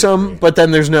 Foursome, but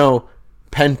then there's no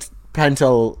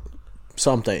pental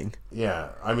something. Yeah,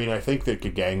 I mean, I think that a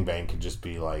gangbang could just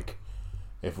be like,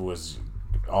 if it was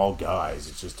all guys,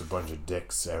 it's just a bunch of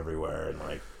dicks everywhere, and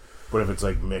like, what if it's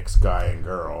like mixed guy and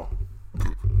girl?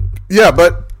 Yeah,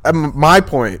 but my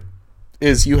point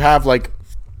is, you have like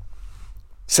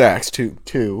sex,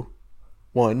 2,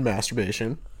 1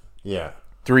 masturbation, yeah,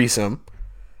 threesome,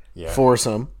 yeah,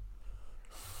 foursome.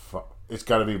 It's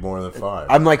got to be more than 5.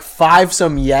 I'm like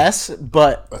 5-some, yes,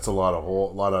 but that's a lot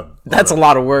of That's a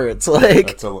lot of words.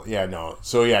 Like, So yeah,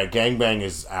 gangbang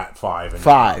is at 5. And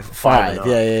 5.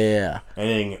 Yeah.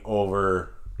 Anything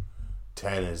over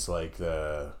 10 is like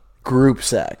the group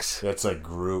sex. That's like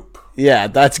group. Yeah,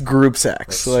 that's group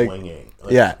sex. That's like swinging.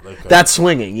 That's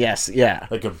swinging. Yes, yeah.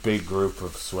 Like a big group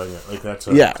of swingers. Like that's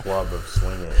a club of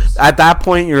swingers. At that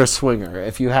point, you're a swinger.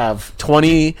 If you have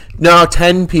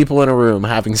 10 people in a room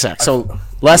having sex. So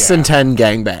less than 10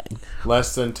 gangbang.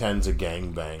 Less than 10's a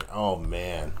gangbang. Oh,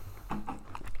 man.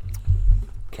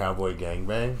 Cowboy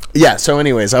gangbang? Yeah, so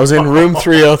anyways, I was in room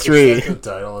 303. Is that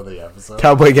the title of the episode?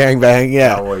 Cowboy gangbang,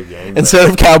 yeah. Cowboy gangbang. Instead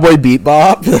of cowboy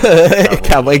bebop,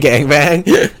 cowboy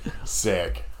gangbang.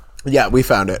 Sick. Yeah, we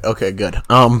found it. Okay, good.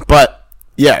 But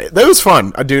yeah, that was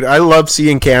fun, dude. I love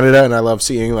seeing Canada, and I love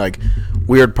seeing like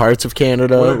weird parts of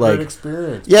Canada. What a like great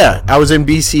experience. Yeah, I was in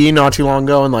BC not too long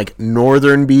ago, in like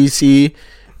northern BC,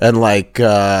 and like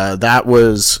that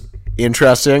was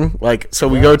interesting. Like, so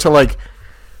we go to like,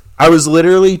 I was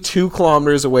literally 2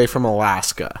 kilometers away from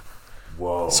Alaska.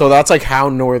 Whoa. So that's like how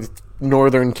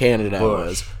northern Canada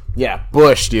was. Yeah,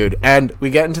 bush, dude. And we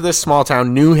get into this small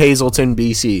town, New Hazelton,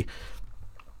 BC.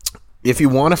 If you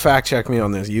want to fact check me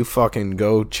on this, you fucking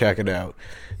go check it out.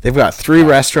 They've got 3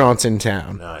 restaurants in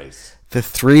town. Nice. The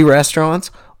 3 restaurants,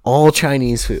 all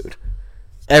Chinese food.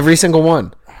 Every single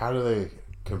one. How do they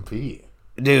compete?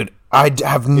 Dude, I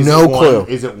have no clue.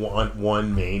 Is it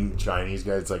one main Chinese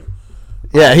guy? It's like...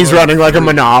 Yeah, he's running like a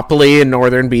monopoly in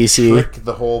northern BC. Trick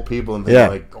the whole people and think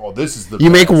like, oh, this is the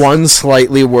You best. make one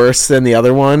slightly worse than the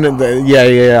other one.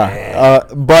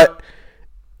 But,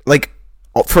 like...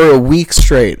 For a week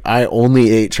straight, I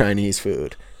only ate Chinese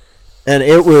food. And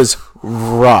it was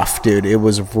rough, dude. It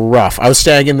was rough. I was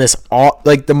staying in this...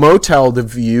 like, the motel, the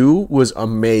view was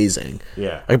amazing.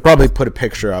 Yeah. I could probably put a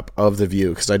picture up of the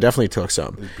view, because I definitely took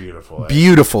some. It's beautiful.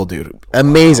 Beautiful, dude.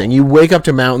 Amazing. Wow. You wake up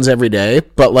to mountains every day,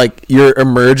 but, like, you're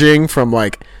emerging from,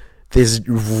 like... this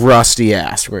rusty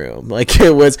ass room. Like,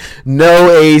 it was no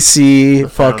AC. The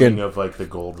fucking of like the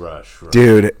gold rush, right?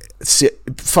 Dude.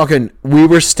 Fucking, we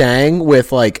were staying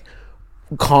with like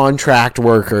contract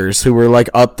workers who were like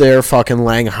up there fucking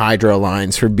laying hydro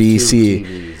lines for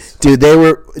BC. Dude, they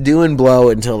were doing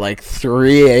blow until like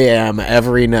 3 a.m.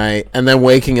 every night, and then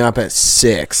waking up at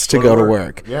 6 to go to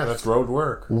work. Yeah, that's road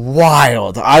work.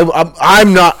 Wild. I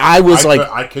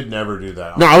could never do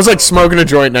that. No, I was like smoking a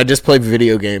joint, and I just played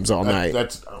video games all night.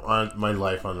 That's my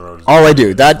life on the road. All I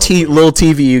do. That little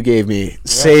TV you gave me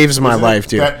saves my life,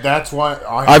 dude. That's why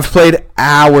I've played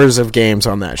hours of games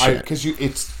on that shit. Because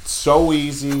it's so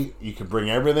easy. You can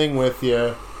bring everything with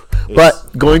you.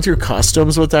 But going through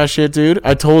customs with that shit, dude,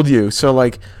 I told you. So,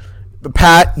 like,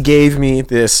 Pat gave me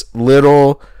this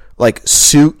little, like,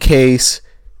 suitcase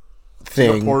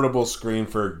thing. A portable screen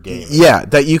for gaming. Yeah,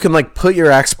 that you can, like, put your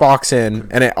Xbox in,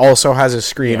 and it also has a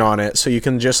screen on it. So you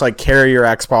can just, like, carry your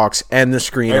Xbox and the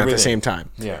screen at the same time.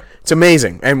 Yeah. It's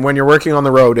amazing. And when you're working on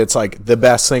the road, it's, like, the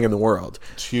best thing in the world.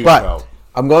 It's huge. But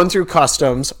I'm going through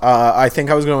customs. I think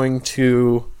I was going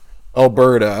to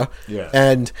Alberta. Yeah.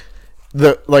 And...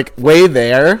 the like way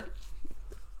there,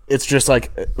 it's just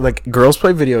like girls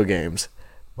play video games,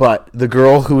 but the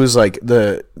girl who was like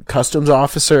the customs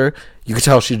officer, you could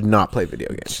tell she did not play video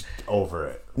games. Over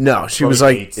it. No, she was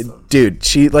like, dude,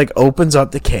 she like opens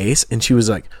up the case and she was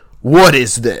like, "What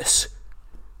is this?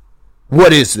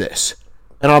 What is this?"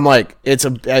 And I'm like,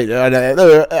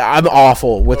 I'm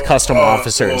awful with custom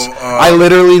officers. I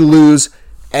literally lose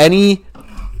any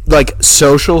like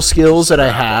social skills that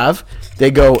I have. They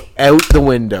go out the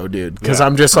window, dude. Because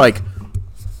I'm just like,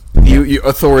 you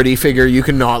authority figure. You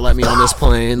cannot let me on this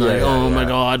plane. Like, my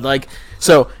god. Like,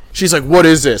 so she's like, what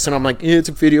is this? And I'm like, it's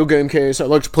a video game case. I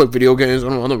like to play video games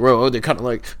when I'm on the road. They kind of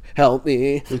like help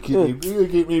me. They keep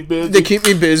me busy. They keep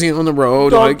me busy on the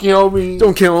road. Don't kill me.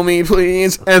 Don't kill me,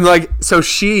 please. And like, so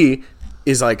she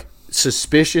is like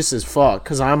suspicious as fuck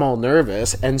because I'm all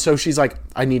nervous. And so she's like,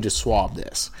 I need to swab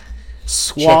this.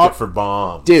 Check it for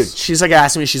bombs. Dude, she's like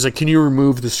asking me, she's like, can you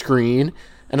remove the screen?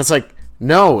 And it's like,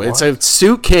 no, it's a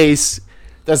suitcase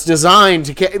that's designed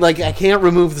to, like, I can't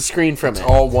remove the screen from it. It's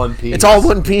all one piece. It's all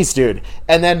one piece, dude.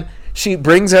 And then she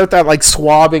brings out that, like,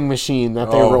 swabbing machine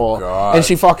that they roll. God. And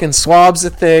she fucking swabs the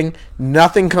thing.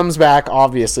 Nothing comes back,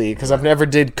 obviously, because I've never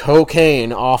did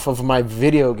cocaine off of my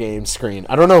video game screen.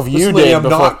 I don't know if you did I'm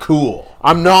before. not cool.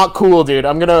 I'm not cool, dude.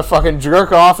 I'm gonna fucking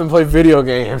jerk off and play video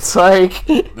games. Like,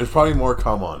 there's probably more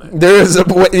cum on it. there is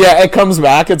it comes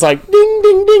back. It's like ding,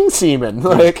 ding, ding, semen.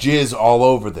 Like jizz all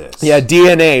over this. Yeah,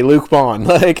 DNA, Luke Bond,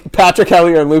 like Patrick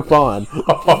Hellier and Luke Bond.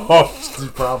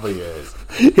 It probably is.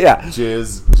 Yeah,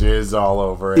 jizz all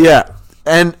over it. Yeah,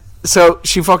 and so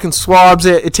she fucking swabs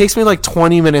it. It takes me like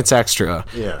 20 minutes extra.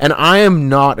 Yeah, and I am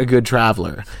not a good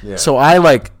traveler. Yeah, so I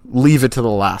like leave it to the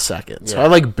last second. So I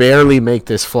like barely make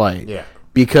this flight. Yeah.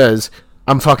 Because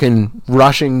I'm fucking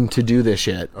rushing to do this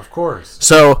shit. Of course.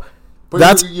 So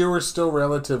but you were still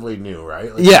relatively new,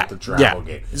 right? Like yeah. The travel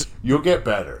game. You'll get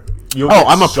better.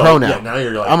 I'm a pro now. Yeah, now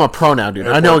you're like, I'm a pro now, dude.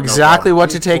 I know exactly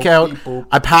what to take out.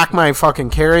 I pack my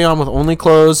fucking carry-on with only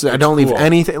clothes. I don't leave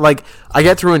anything. Like, I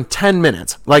get through in 10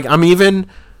 minutes. Like,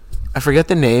 I forget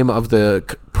the name of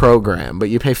the program, but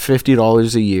you pay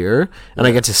 $50 a year, and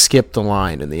I get to skip the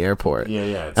line in the airport.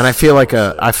 Yeah. And I feel like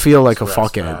a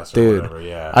fuckhead, dude. Whatever,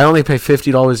 yeah. I only pay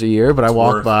 $50 a year, but I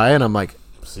walk by and I'm like,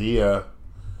 see ya.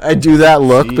 I do that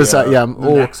look beside. Yeah,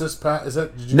 Nexus Pat. Is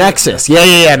that Nexus?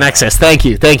 Yeah. Nexus. Thank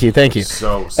you.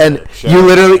 So sick. And you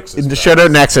literally shout out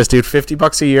Nexus, dude.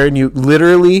 $50 a year, and you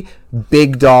literally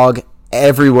big dog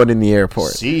everyone in the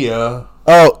airport. See ya.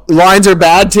 Oh, lines are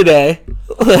bad today.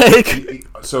 Like,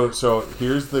 so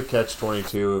here's the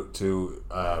catch-22 to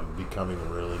becoming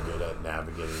really good at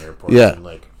navigating airports and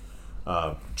like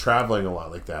traveling a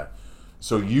lot like that.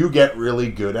 So you get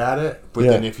really good at it, but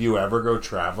then if you ever go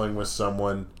traveling with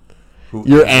someone who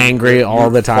you're angry all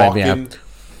the time,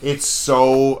 it's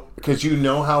so because you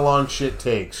know how long shit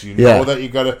takes. You know that you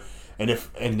gotta.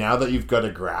 And now that you've got a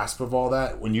grasp of all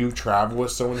that, when you travel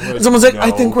with someone who has someone's like,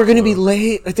 I think we're gonna be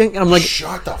late. I'm like,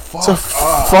 shut the fuck up. It's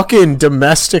a fucking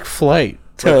domestic flight.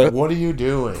 Like, what are you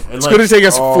doing? And it's gonna take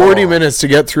us 40 minutes to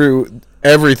get through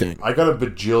everything. I got a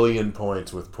bajillion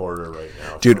points with Porter right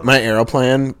now. Dude, my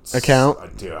Aeroplan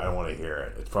account. Dude, I don't want to hear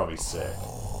it. It's probably sick.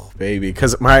 Baby,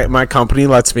 because my company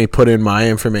lets me put in my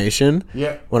information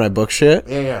when I book shit.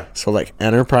 Yeah. So, like,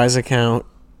 enterprise account,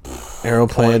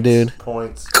 Aeroplan, dude.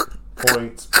 Points.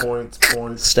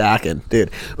 Stacking,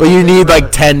 dude. But you need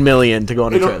like 10 million to go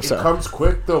on a trip. It comes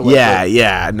quick though.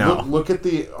 Like, no. Look at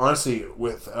honestly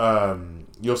with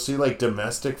you'll see like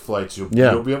domestic flights. You'll be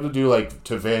able to do like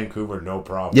to Vancouver, no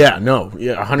problem.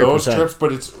 100%. Those trips,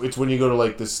 but it's when you go to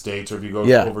like the States or if you go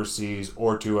overseas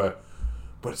or to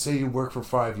but say you work for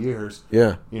 5 years.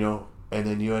 Yeah. You know, and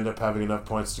then you end up having enough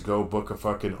points to go book a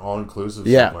fucking all inclusive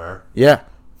somewhere. Yeah.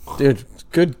 Dude,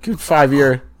 good 5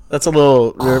 year. That's a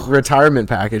little retirement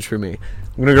package for me.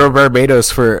 I'm gonna go to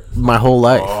Barbados for my whole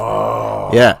life. Oh.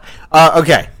 Yeah.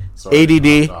 Okay. Sorry,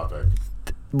 ADD.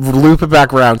 Loop it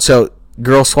back around. So,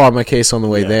 girl swabbed my case on the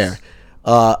way there.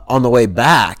 On the way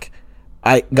back,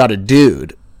 I got a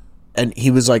dude, and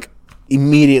he was like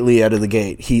immediately out of the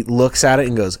gate. He looks at it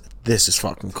and goes, "This is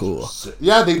fucking cool."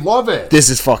 Yeah, they love it. This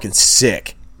is fucking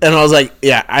sick. And I was like,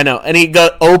 "Yeah, I know." And he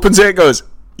opens it, and goes,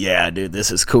 "Yeah, dude,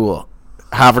 this is cool.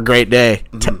 Have a great day."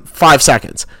 5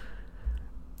 seconds.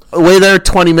 Way there,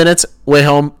 20 minutes. Way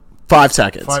home, 5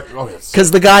 seconds.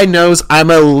 Because the guy knows I'm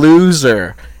a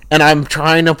loser, and I'm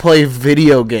trying to play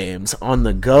video games on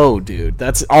the go, dude.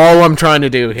 That's all I'm trying to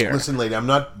do here. Listen, lady, I'm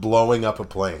not blowing up a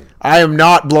plane. I am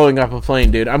not blowing up a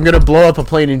plane, dude. I'm going to blow up a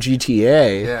plane in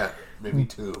GTA. Yeah, maybe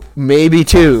 2. Maybe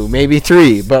 2, maybe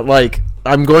 3, but, like,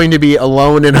 I'm going to be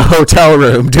alone in a hotel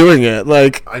room doing it.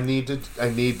 Like, I need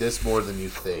this more than you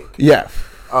think. Yeah.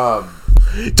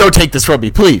 Don't take this from me,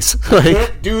 please. Like,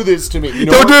 can't do this to me. You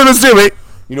know don't do this to me.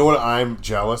 You know what I'm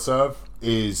jealous of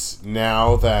is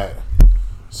now that.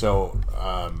 So,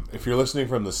 if you're listening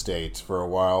from the States for a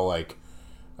while, like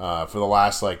for the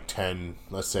last like 10,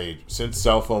 let's say, since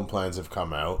cell phone plans have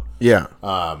come out,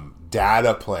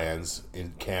 data plans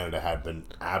in Canada have been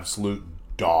absolute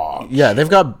dog. Yeah, they've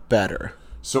got better.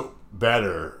 So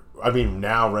better. I mean,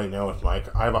 right now with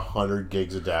Mike, I have 100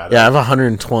 gigs of data. Yeah, I have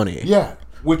 120. Yeah,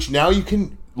 which now you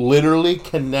can literally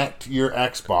connect your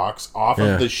Xbox off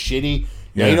of the shitty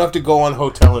Now you don't have to go on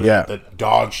hotel internet, that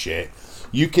dog shit.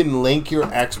 You can link your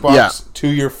Xbox to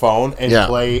your phone and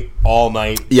play all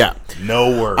night. Yeah.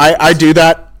 No worries. I do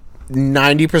that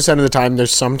 90% of the time.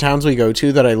 There's some towns we go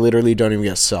to that I literally don't even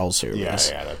get cell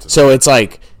service. Yeah, so it's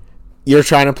like you're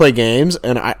trying to play games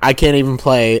and I can't even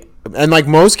play. And like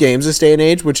most games this day and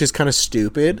age, which is kind of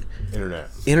stupid.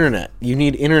 Internet. You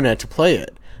need internet to play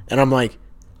it. And I'm like,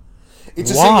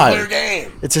 it's why? A single player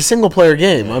game. It's a single player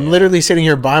game. Yeah. I'm literally sitting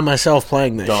here by myself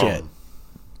playing this shit.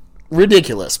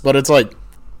 Ridiculous, but it's like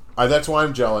that's why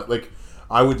I'm jealous. Like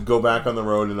I would go back on the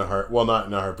road in a heart. Well, not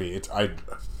in a heartbeat.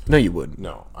 No, you wouldn't.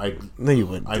 No, you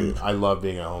wouldn't. I love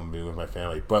being at home and being with my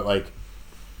family, but like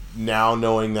now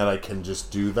knowing that I can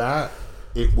just do that,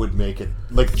 it would make it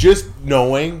like just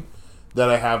knowing that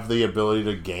I have the ability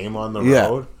to game on the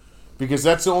road. Because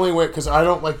that's the only way. Because I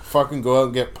don't like fucking go out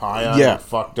and get pie on and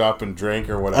fucked up and drink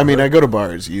or whatever. I mean, I go to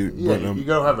bars. You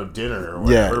go have a dinner or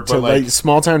whatever. Yeah, but like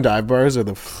small town dive bars are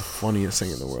the funniest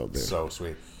thing in the world, dude. So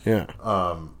sweet. Yeah.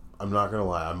 I'm not gonna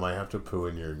lie. I might have to poo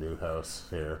in your new house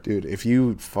here, dude. If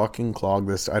you fucking clog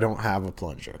this, I don't have a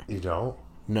plunger. You don't?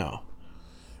 No.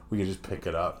 We can just pick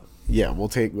it up. Yeah, we'll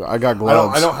take. I got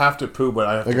gloves. I don't have to poo,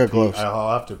 but I got gloves.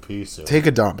 I'll have to pee soon. Take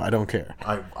a dump. I don't care.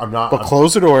 I'm not. But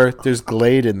close the door. There's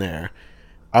Glade in there.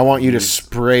 I want you to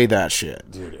spray that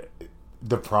shit, dude.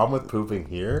 The problem with pooping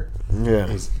here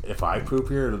is if I poop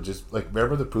here, it'll just like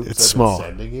remember the poops I've been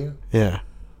sending you. Yeah.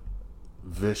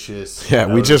 Vicious. Yeah,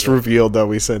 we just revealed that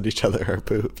we send each other our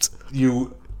poops.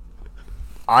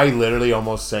 I literally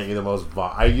almost sent you the most.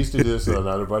 I used to do this with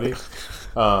another buddy.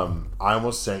 I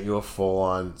almost sent you a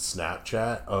full-on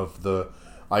Snapchat of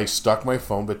I stuck my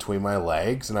phone between my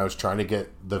legs and I was trying to get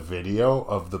the video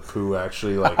of the poo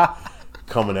actually like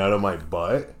coming out of my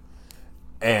butt,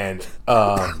 and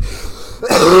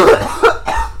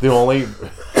the only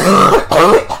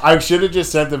I should have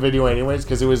just sent the video anyways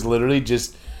because it was literally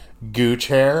just gooch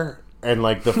hair and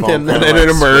like the phone and then it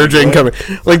emerging coming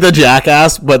like the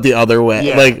Jackass but the other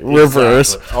way, like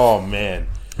reverse. Exactly. Oh man.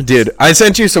 Dude, I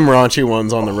sent you some raunchy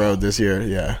ones on the road this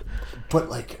year, But,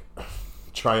 like,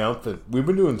 triumphant. We've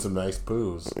been doing some nice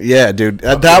poos. Yeah, dude.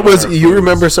 That was, you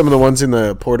remember some of the ones in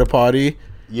the porta potty?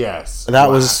 Yes. That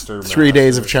was 3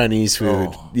 days of Chinese food.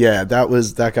 Oh. Yeah,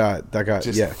 that got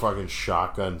just fucking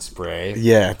shotgun spray.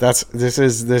 Yeah, this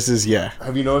is.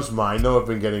 Have you noticed mine, though, have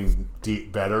been getting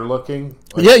better looking?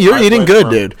 Like, yeah, you're eating good,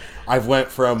 dude. I've went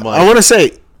from, like... I want to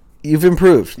say... You've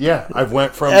improved. Yeah, I've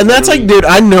went from... And that's like, dude,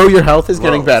 I know your health is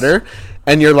getting better,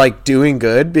 and you're, like, doing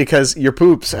good, because your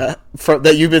poops that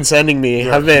you've been sending me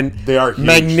have been huge,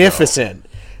 magnificent.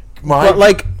 But,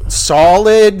 like,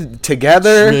 solid,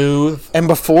 together. Smooth. And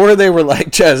before, they were,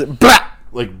 like, just... Blah!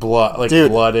 Like blood, like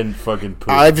dude, blood and fucking poop.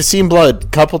 I've seen blood a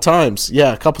couple times.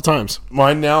 Yeah, a couple times.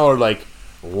 Mine now are, like,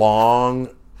 long,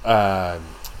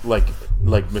 like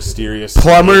mysterious...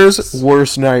 Plumber's snakes.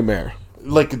 Worst nightmare.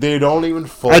 Like, they don't even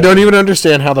fold. I don't even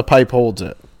understand how the pipe holds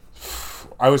it.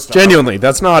 Genuinely,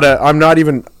 that's not I'm not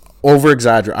even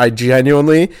over-exaggerating. I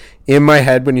genuinely, in my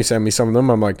head, when you send me some of them,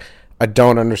 I'm like, I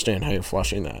don't understand how you're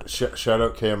flushing that. Shout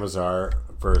out Cam Azar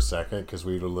for a second, because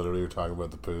we literally were talking about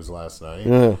the poos last night.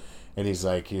 Yeah. And he's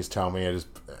like, he was telling me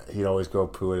he'd always go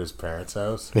poo at his parents'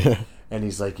 house. And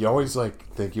he's like, you always, like,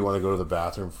 think you want to go to the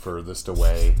bathroom furthest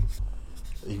away.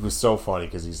 He was so funny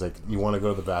because he's like, you want to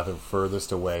go to the bathroom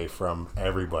furthest away from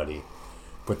everybody.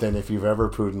 But then if you've ever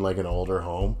pooed in like an older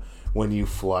home, when you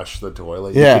flush the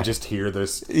toilet, you can just hear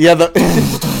this. Yeah,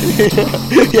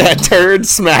 turd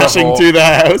smashing through the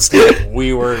house.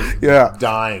 We were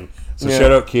dying. So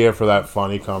shout out Kia for that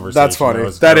funny conversation. That's funny.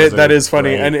 That is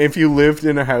funny. And if you lived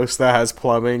in a house that has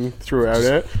plumbing throughout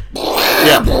it,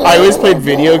 I always played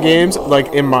video games. Like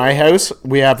in my house,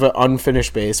 we have an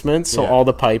unfinished basement, so all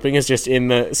the piping is just in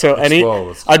the. So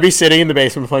I'd be sitting in the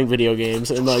basement playing video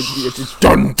games, and like just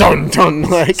dun dun dun,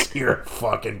 like you're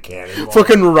fucking cannonball,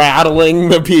 fucking rattling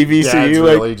the PVC. Dad's like,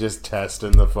 really just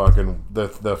testing the fucking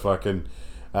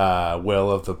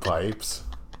will of the pipes.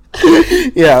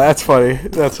 Yeah, that's funny.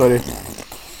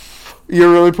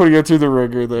 You're really putting it through the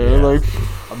ringer there. Like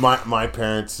my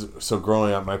parents. So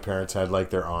growing up, my parents had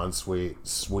like their ensuite,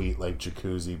 sweet like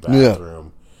jacuzzi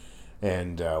bathroom,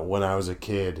 and when I was a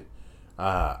kid,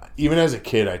 even as a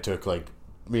kid, I took like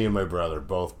me and my brother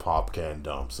both pop can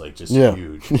dumps, like just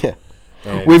huge. Yeah.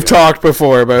 And, we've talked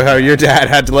before about how your dad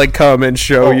had to like come and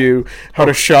show you how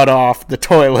to shut off the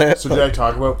toilet. So did I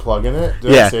talk about plugging it?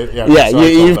 Did I say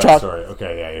it? You've talked. Sorry.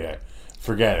 Okay, yeah.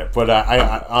 Forget it. But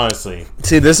I honestly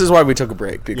see. This is why we took a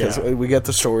break, because we get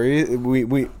the story.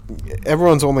 We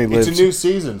everyone's only lived. It's a new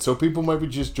season, so people might be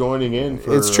just joining in.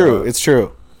 It's true. It's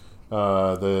true.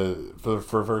 For the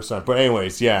first time. But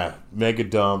anyways, mega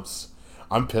dumps.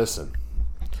 I'm pissing.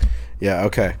 Yeah,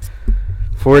 okay.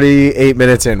 48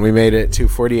 minutes in. We made it to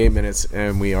 48 minutes,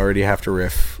 and we already have to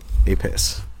riff a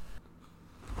piss.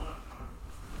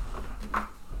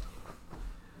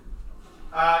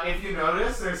 If you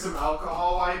notice, there's some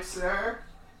alcohol wipes there.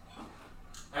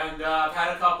 And I've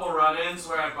had a couple run-ins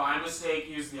where I, by mistake,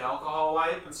 used the alcohol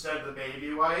wipe instead of the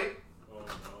baby wipe. Oh,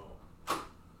 no.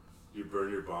 You burn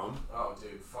your bum? Oh,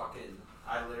 dude, fucking...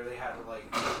 I literally had to,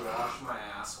 like, wash my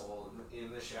asshole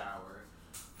in the shower.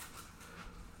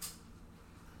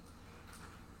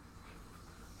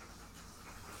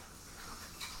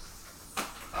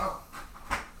 Oh.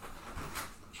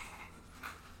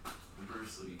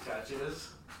 Bruce Lee touches.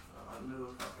 Onto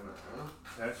the fucking arm.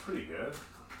 That's pretty good.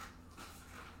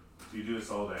 Do you do this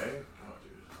all day? Oh,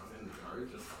 dude, I'm in the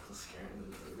yard just fucking scaring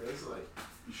the neighbors. Like,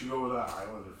 You should go to that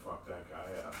island and fuck that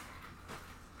guy up.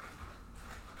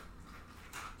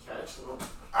 catch them.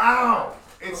 Ow!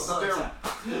 It's still...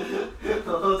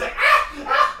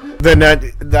 Then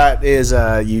that is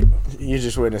you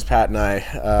just witnessed Pat and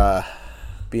I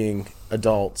being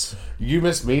adults. You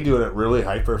missed me doing it really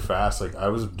hyper fast. Like, I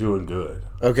was doing good.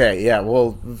 Okay, yeah,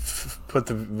 we'll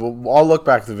I'll look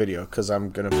back at the video because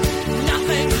I'm gonna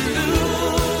Nothing to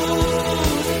lose.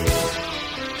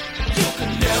 You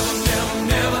can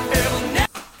never.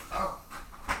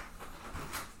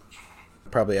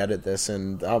 probably edit this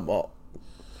and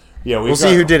Yeah, we'll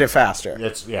see who did it faster.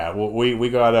 It's we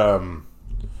got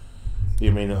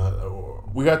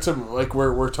we got some, like,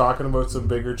 we're talking about some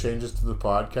bigger changes to the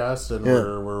podcast, and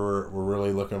we're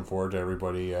really looking forward to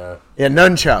everybody. Yeah,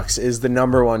 nunchucks is the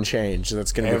number one change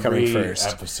that's going to be coming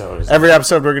first. Every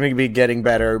episode we're going to be getting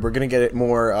better. We're going to get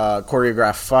more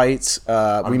choreographed fights.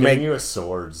 I'm getting you a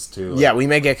swords too. Yeah, we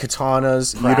may get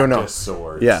katanas. You don't know.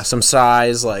 Swords. Yeah, some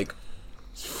size like.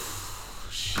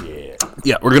 Shit.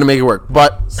 Yeah, we're gonna make it work.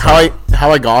 But how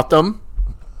I got them,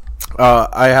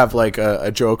 I have like a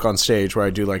joke on stage where I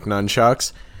do like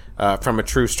nunchucks from a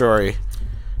true story.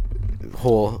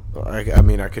 I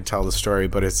mean, I could tell the story,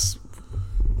 but it's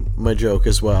my joke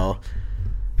as well.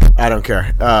 I don't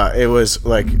care. It was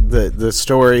like the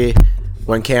story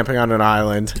when camping on an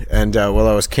island, and while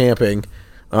I was camping,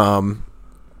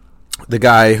 the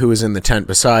guy who was in the tent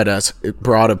beside us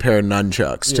brought a pair of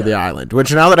nunchucks to the island.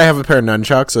 Which now that I have a pair of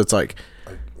nunchucks, it's like,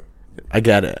 I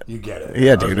get it. You get it.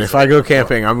 Yeah, dude. If I go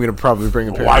camping, I'm gonna probably bring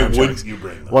a pair. Why of nunchucks. wouldn't you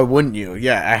bring them? Why wouldn't you?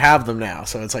 Yeah, I have them now,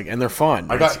 so it's like, and they're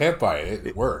fun. I got hit by it.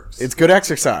 It works. It's good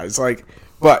exercise. Like,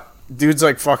 but dude's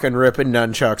like fucking ripping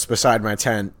nunchucks beside my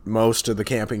tent most of the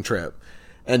camping trip.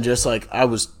 And just like, I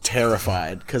was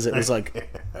terrified because it was like,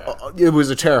 it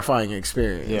was a terrifying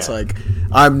experience. Yeah. Like,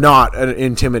 I'm not an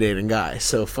intimidating guy,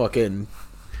 so fucking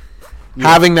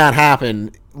having that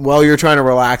happen while you're trying to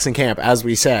relax and camp, as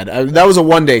we said, that was a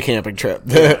 1-day camping trip.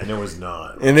 And it was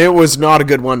not. And it was not a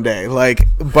good 1 day. Like,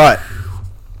 but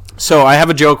so I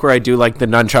have a joke where I do like the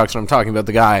nunchucks, and I'm talking about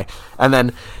the guy, and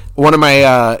then one of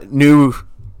my new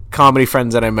comedy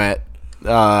friends that I met,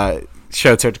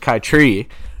 shouts out to Kai Tree.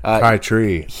 Kai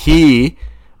Tree. He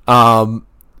saw,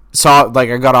 like,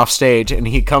 I got off stage, and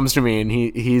he comes to me, and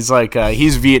he's like,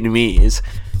 he's Vietnamese,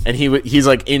 and he's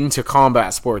like into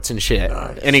combat sports and shit.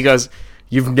 Nice. And he goes,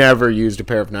 "You've never used a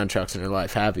pair of nunchucks in your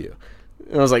life, have you?"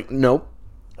 And I was like, "Nope."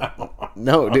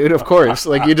 No, dude, of course.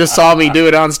 Like, you just saw me do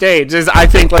it on stage. I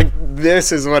think, like,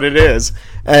 this is what it is.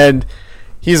 And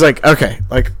he's like, "Okay,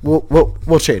 like,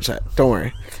 we'll change that. Don't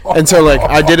worry." And so, like,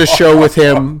 I did a show with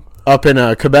him up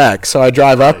in Quebec, so I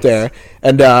drive up there,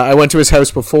 and I went to his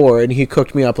house before, and he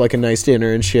cooked me up like a nice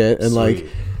dinner and shit, and Sweet. like,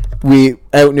 we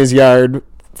out in his yard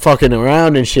fucking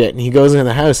around and shit, and he goes in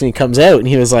the house and he comes out and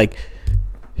he was like,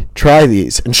 "Try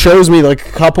these," and shows me like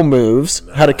a couple moves,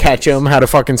 how to catch them, how to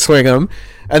fucking swing them,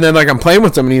 and then like I'm playing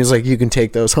with them, and he was like, "You can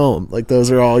take those home, like those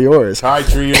are all yours." Kai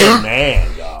Tree is a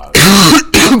man, dog.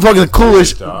 Fucking the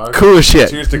coolest shit.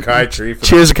 Cheers to Kai Tree.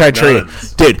 Cheers to Kai Tree.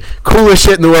 Dude, coolest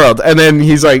shit in the world. And then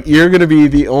he's like, "You're going to be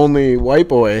the only white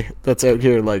boy that's out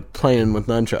here, like, playing with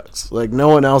nunchucks. Like, no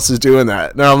one else is doing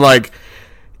that." And I'm like,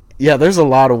 yeah, there's a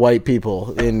lot of white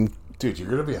people in... Dude, you're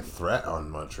going to be a threat on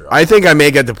Montreal. I think I may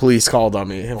get the police called on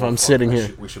me if I'm sitting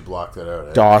here. We should block that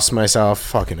out. Doss myself.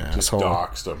 Fucking Just asshole.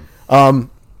 doxed them.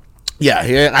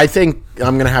 Yeah, I think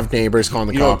I'm going to have neighbors calling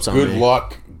the cops on me.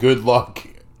 Good luck.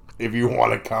 If you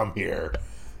want to come here,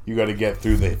 you got to get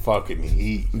through the fucking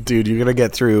heat. Dude, you're going to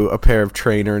get through a pair of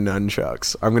trainer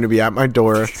nunchucks. I'm going to be at my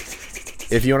door.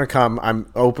 If you want to come,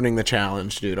 I'm opening the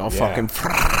challenge, dude. I'll fucking...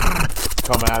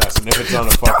 Come at us. And if it's on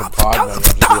a fucking pod, then we'll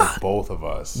just do it both of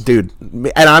us. Dude,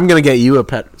 and I'm going to get you a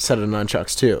pet set of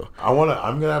nunchucks, too. I'm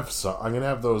gonna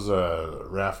have those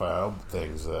Raphael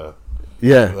things.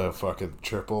 Yeah. The fucking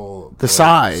triple. The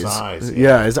size.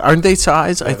 Yeah. Aren't they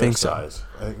size? I think so. Size.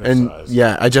 I think they're And size.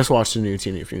 yeah, I just watched the new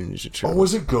Teenage Mutant Ninja Turtles. Oh,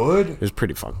 was it good? It was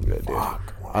pretty fucking good, dude.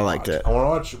 Fuck, I liked it. I want to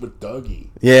watch it with Dougie.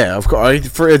 Yeah, of course.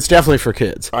 It's definitely for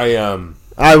kids.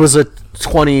 I was a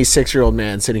 26-year-old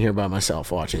man sitting here by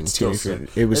myself watching Teenage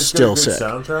Mutant. It was still sick.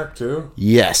 Soundtrack too.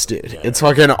 Yes, dude. Yeah. It's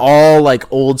fucking all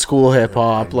like old school hip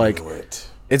hop. Like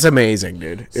it's amazing,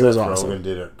 dude. It was awesome. Rogen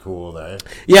did it cool, eh?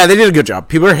 Yeah, they did a good job.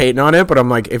 People are hating on it, but I'm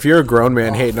like, if you're a grown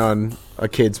man hating on a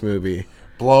kids movie,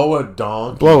 blow a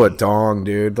dong,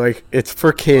 dude. Like it's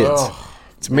for kids. Oh,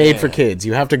 it's made for kids.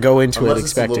 You have to go into it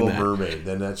expecting it's a Little that. Mermaid,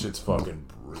 then that shit's fucking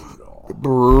brutal.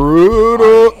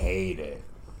 Brutal. I hate it.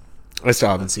 I still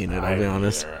haven't seen it. I'll be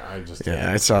honest. I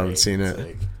still haven't seen it.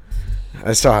 Like,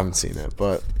 I still haven't seen it,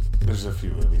 but there's a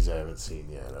few movies I haven't seen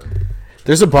yet.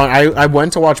 There's a bunch. I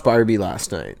went to watch Barbie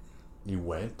last night. You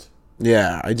went?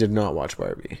 Yeah, I did not watch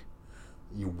Barbie.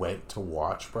 You went to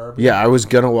watch Barbie? Yeah, I was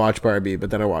gonna watch Barbie, but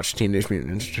then I watched Teenage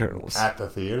Mutant Ninja Turtles at the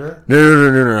theater.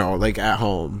 No, like at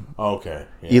home. Okay.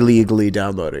 Yeah. Illegally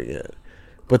downloading it,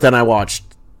 but then I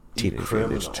watched Teenage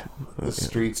Mutant Ninja Turtles. The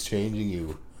streets changing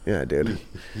you. Yeah, dude.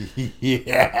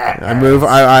 Yeah.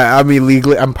 I'm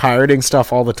illegally. I'm pirating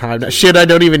stuff all the time. That shit I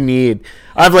don't even need.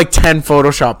 I have like 10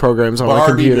 Photoshop programs on my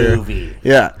computer. Movie.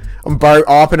 Yeah,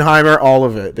 Oppenheimer, all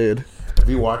of it, dude. Have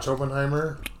you watched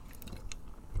Oppenheimer?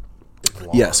 It's long.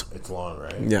 Yes. It's long,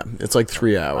 right? Yeah, it's like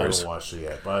 3 hours. I haven't watched it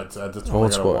yet, but that's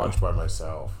one I gotta watch by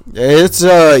myself. It's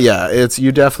it's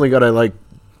you definitely gotta like.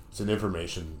 It's an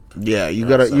information. Yeah, you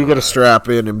gotta strap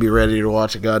in and be ready to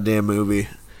watch a goddamn movie.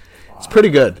 It's pretty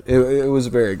good. It was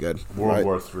very good. World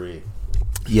War III.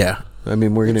 Yeah, I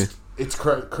mean we're gonna. It's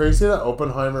crazy that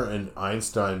Oppenheimer and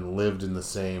Einstein lived in the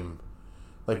same.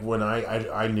 Like when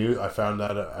I found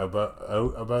out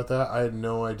about that, I had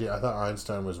no idea. I thought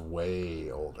Einstein was way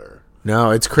older.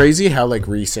 No, it's crazy how like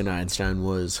recent Einstein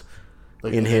was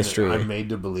in history. I'm made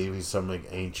to believe he's some like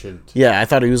ancient. Yeah, I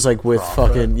thought he was like with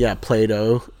fucking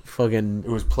Plato. Fucking. It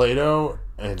was Plato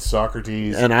and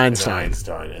Socrates and Einstein,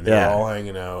 and they're all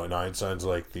hanging out. And Einstein's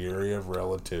like theory of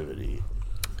relativity.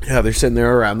 Yeah, they're sitting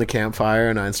there around the campfire,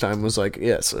 and Einstein was like,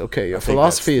 "Yes, okay, your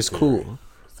philosophy is cool,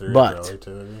 but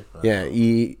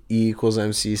E equals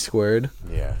MC squared.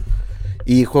 Yeah,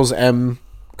 E equals M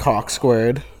cock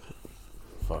squared.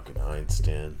 Fucking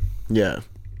Einstein. Yeah,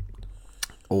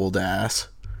 old ass.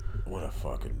 What a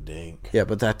fucking dink. Yeah,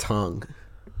 but that tongue,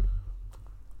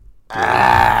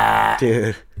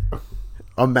 dude.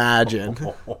 Imagine,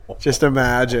 just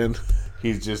imagine.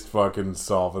 He's just fucking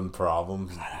solving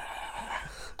problems.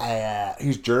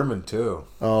 He's German too.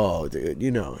 Oh, dude,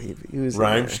 you know he was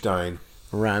Rammstein.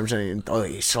 Rammstein. Oh,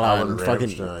 he's slamming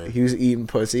fucking. He was eating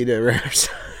pussy to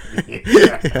Rammstein.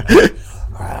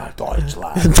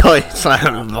 Deutschland.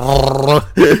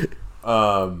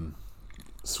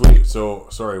 Sweet. So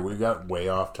sorry, we got way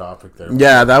off topic there.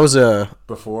 Yeah, that was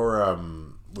before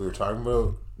we were talking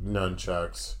about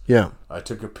nunchucks. Yeah. I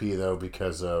took a pee though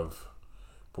because of,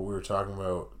 but we were talking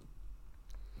about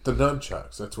the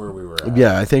nunchucks. That's where we were at.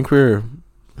 Yeah, I think we were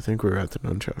at the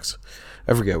nunchucks.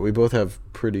 I forget. We both have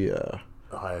pretty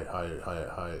high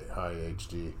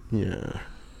HD. Yeah.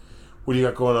 What do you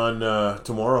got going on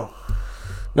tomorrow?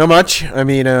 Not much. I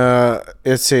mean,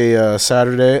 it's a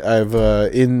Saturday.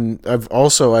 I've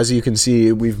also, as you can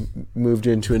see, we've moved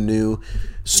into a new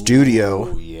studio.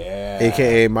 Oh yeah.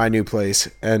 AKA my new place,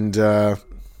 and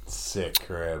sick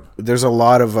crib. There's a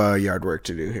lot of yard work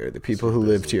to do here. The people who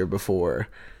lived here before.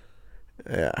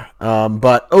 Yeah.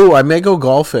 But I may go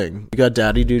golfing. You got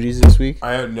daddy duties this week?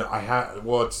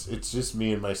 Well, it's just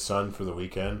me and my son for the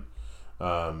weekend.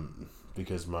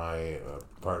 Because my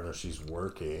partner, she's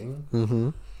working. Mm-hmm.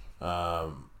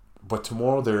 But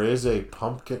tomorrow there is a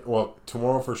pumpkin. Well,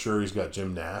 tomorrow for sure he's got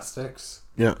gymnastics.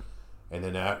 Yeah. And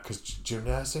then because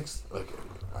gymnastics, like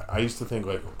I used to think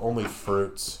like only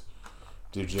fruits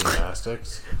do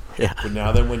gymnastics. Yeah. But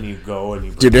now then when you go and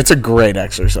you dude, it's a great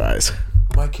exercise.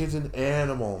 My kid's an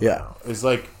animal. Yeah. Now. It's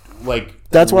like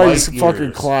that's why he's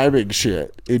fucking climbing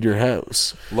shit in your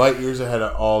house. Light years ahead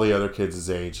of all the other kids his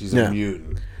age. He's a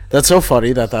mutant. That's so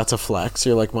funny that's a flex.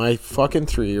 You're like, my fucking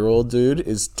 3-year-old dude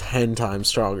is 10 times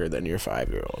stronger than your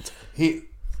 5-year-old.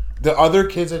 The other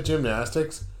kids at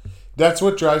gymnastics, that's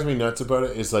what drives me nuts about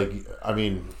it. Is like, I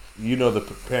mean, you know the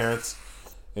parents,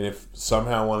 and if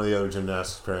somehow one of the other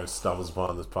gymnastics parents stumbles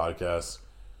upon this podcast,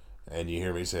 and you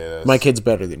hear me say this, my kid's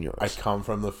better than yours. I come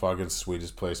from the fucking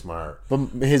sweetest place, my heart.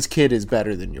 But his kid is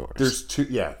better than yours.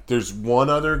 There's one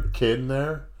other kid in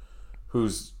there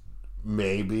who's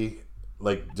maybe.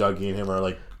 Like Dougie and him are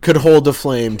like could hold a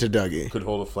flame to Dougie. Could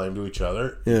hold a flame to each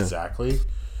other. Yeah. Exactly.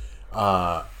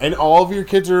 And all of your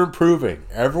kids are improving.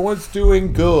 Everyone's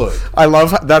doing good. I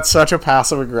love that's such a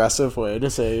passive aggressive way to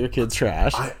say your kid's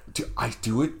trash. I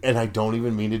do it, and I don't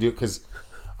even mean to do it because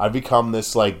I become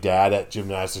this like dad at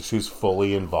gymnastics who's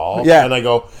fully involved. Yeah. And I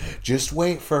go, just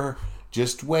wait. Yeah.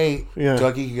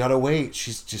 Dougie, you gotta wait.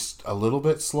 She's just a little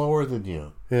bit slower than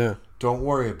you. Yeah. Don't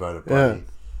worry about it, Yeah. buddy.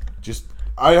 Just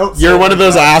I don't. You're one of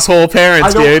those asshole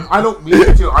parents, dude. I don't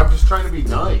mean to. I'm just trying to be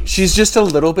nice. She's just a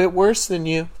little bit worse than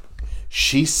you.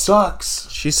 She sucks.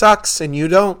 She sucks, and you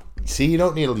don't. See, you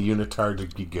don't need a unitard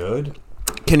to be good.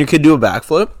 Can your kid do a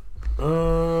backflip?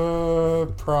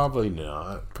 Probably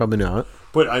not. Probably not.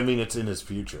 But I mean, it's in his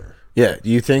future. Yeah. Do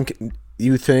you think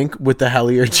with the hell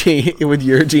of with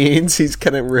your genes, he's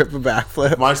gonna rip a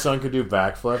backflip? If my son could do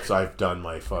backflips, I've done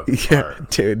my fucking Yeah,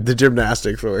 part. dude. The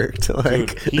gymnastics worked.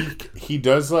 Like, Dude, he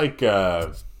does like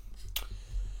the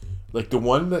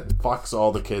one that fucks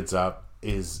all the kids up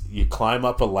is you climb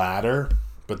up a ladder,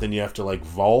 but then you have to like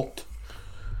vault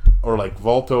over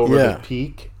the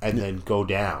peak and then go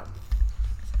down.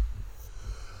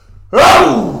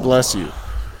 bless you.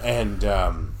 And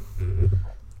the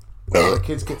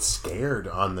kids get scared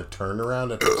on the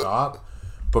turnaround at the top.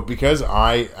 But because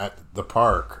at the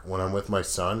park, when I'm with my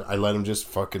son, I let him just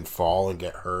fucking fall and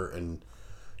get hurt. And,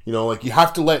 you know, like, you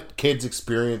have to let kids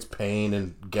experience pain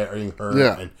and getting hurt.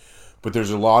 Yeah. But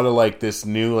there's a lot of, like, this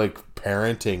new, like,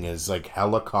 parenting is, like,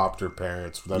 helicopter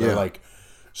parents that are, like,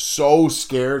 so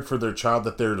scared for their child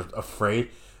that they're afraid.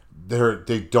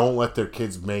 They don't let their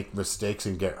kids make mistakes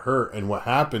and get hurt. And what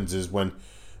happens is when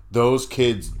those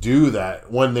kids do that,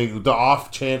 when the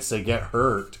off chance they get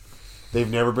hurt, they've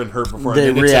never been hurt before. They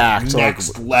and then react it's like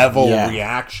next level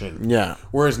reaction. Yeah.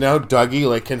 Whereas now Dougie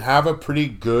like can have a pretty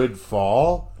good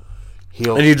fall.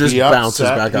 And he just be bounces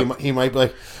upset. back up. He might be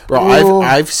like, bro,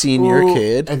 I've seen your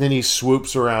kid, and then he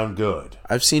swoops around good.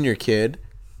 I've seen your kid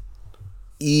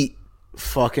eat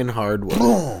fucking hardwood.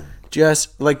 Boom.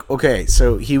 Just like, okay,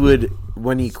 so he would,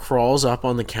 when he crawls up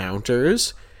on the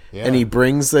counters and he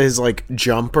brings his like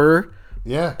jumper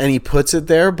and he puts it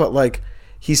there, but like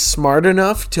he's smart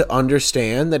enough to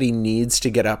understand that he needs to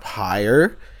get up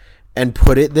higher and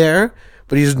put it there,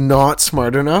 but he's not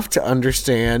smart enough to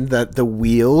understand that the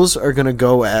wheels are going to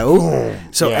go out.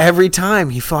 So every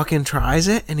time he fucking tries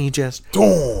it and he just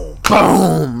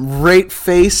boom, right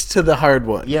face to the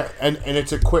hardwood. Yeah, and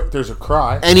it's there's a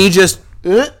cry. And he just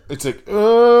it's like,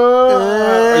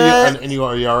 are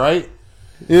you all right?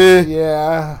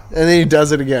 Yeah. And then he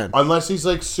does it again. Unless he's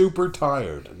like super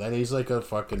tired. Then he's like a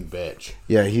fucking bitch.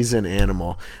 Yeah, he's an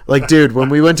animal. Like, dude, when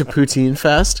we went to Poutine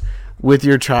Fest with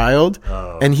your child,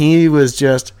 and he was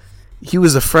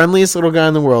the friendliest little guy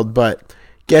in the world, but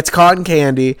gets cotton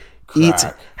candy, eats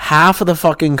half of the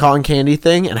fucking cotton candy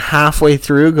thing, and halfway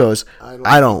through goes,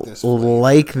 I don't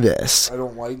like this. I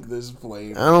don't like this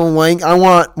flavor. I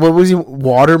want, what was he,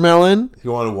 watermelon? He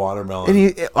wanted watermelon.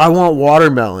 And I want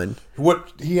watermelon.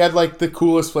 What he had like the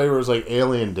coolest flavor was like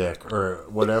alien dick or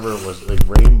whatever it was, like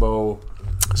rainbow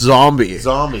zombie.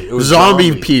 It was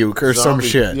zombie puke or some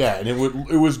shit. Yeah, and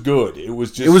it was good. It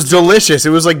was delicious. It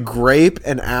was like grape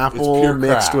and apple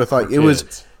mixed with like it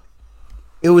was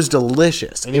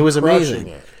delicious. And it was amazing.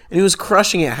 It. And he was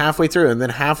crushing it halfway through, and then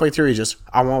halfway through he just,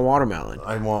 I want watermelon.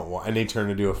 And he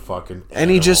turned into a fucking animal. And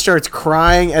he just starts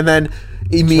crying, and then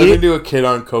immediately turned into a kid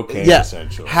on cocaine,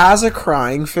 essentially. Has a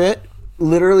crying fit,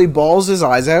 literally bawls his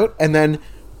eyes out, and then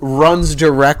runs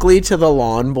directly to the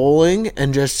lawn bowling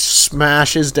and just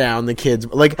smashes down the kids.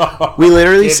 Like, we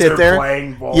literally sit there.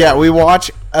 Yeah, we watch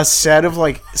a set of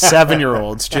like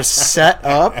 7-year-olds just set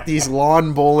up these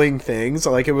lawn bowling things.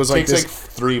 Like, it was like takes like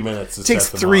 3 minutes. Takes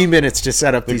 3 minutes to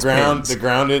set up these pins. The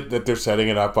ground that they're setting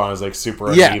it up on is like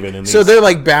super uneven. And so they're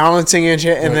like balancing and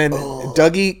shit, and then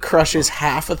Dougie crushes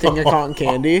half a thing of cotton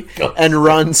candy and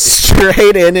runs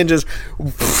straight in and just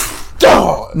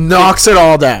knocks it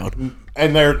all down.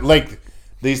 And they're like,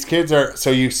 these kids are,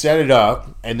 so you set it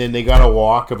up, and then they got to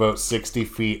walk about 60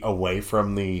 feet away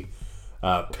from the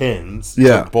pins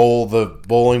to bowl the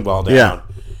bowling ball down. Yeah.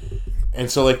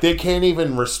 And so, like, they can't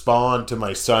even respond to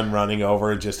my son running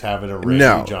over and just having a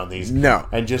rage on these. No.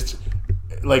 And just,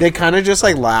 like... They kind of just,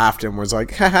 like, laughed and was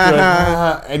like, ha ha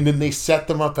ha. And then they set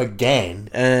them up again.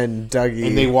 And Dougie...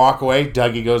 And they walk away.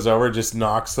 Dougie goes over, just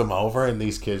knocks them over, and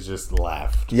these kids just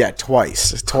left. Yeah,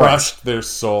 twice. Crushed their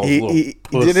souls, he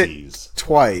did it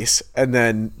twice, and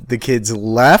then the kids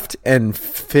left and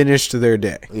finished their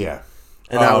day. Yeah.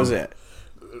 And that was it.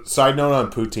 Side note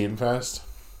on Poutine Fest.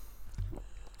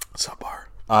 Subpar.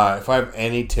 If I have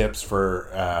any tips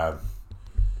for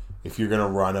if you're going to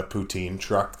run a poutine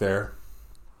truck there,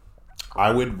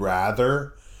 I would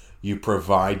rather you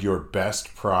provide your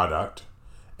best product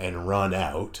and run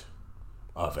out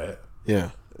of it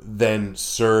Yeah. than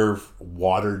serve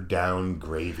watered down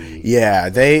gravy. Yeah,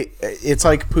 it's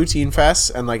like Poutine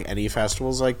Fest and like any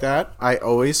festivals like that. I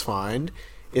always find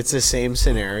it's the same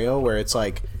scenario where it's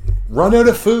like Run out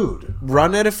of food.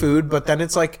 But then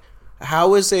it's like,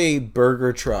 how is a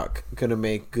burger truck gonna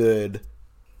make good?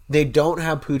 They don't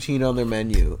have poutine on their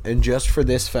menu, and just for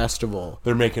this festival,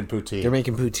 They're making poutine. they're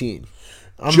making poutine.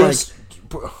 I'm Just,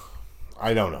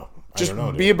 I don't know. just I don't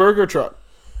know, be dude. a burger truck.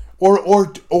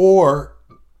 or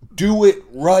do it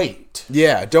right.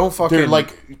 Yeah, don't fucking They're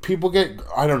like, people get,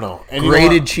 I don't know. And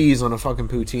grated cheese on a fucking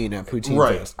poutine at Poutine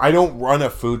right. Fest. I don't run a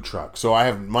food truck, so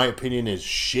my opinion is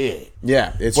shit.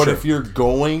 Yeah, it's But true. if you're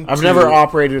going I've to, never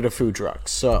operated a food truck,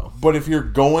 so But if you're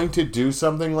going to do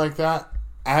something like that,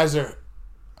 as an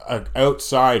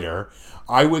outsider,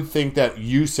 I would think that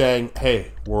you saying,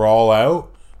 hey, we're all out,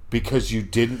 because you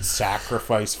didn't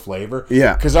sacrifice flavor.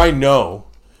 Yeah. Because I know,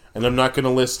 and I'm not going to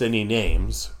list any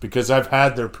names, because I've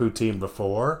had their poutine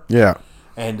before. yeah.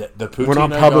 And the poutine We're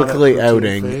not I got at publicly Poutine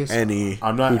outing Face, any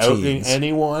I'm not poutines. outing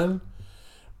anyone.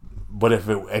 But if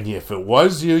it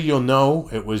was you, you'll know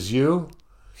it was you.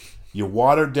 You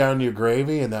watered down your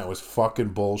gravy, and that was fucking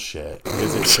bullshit.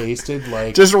 Because it tasted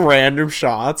like... Just random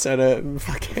shots at a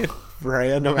fucking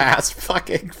random ass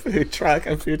fucking food truck.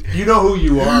 You know who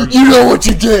you are. You know what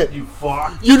you did. You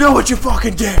fuck. You know what you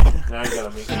fucking did. Now you gotta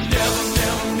make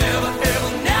it.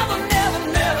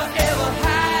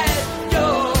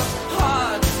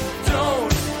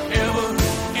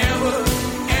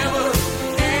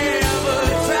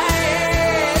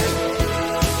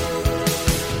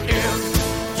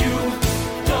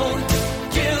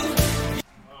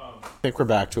 I think we're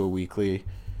back to a weekly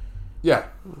Yeah.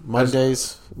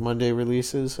 Monday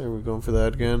releases. Are we going for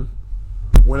that again?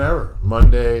 Whenever.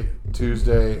 Monday,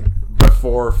 Tuesday,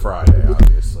 before Friday,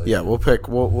 obviously. Yeah, we'll pick.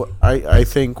 I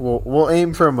think we'll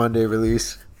aim for a Monday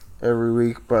release every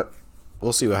week, but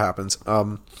we'll see what happens.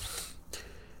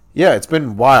 Yeah, it's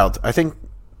been wild. I think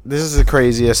this is the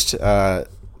craziest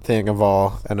thing of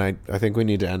all, and I think we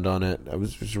need to end on it. It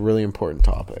was a really important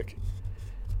topic.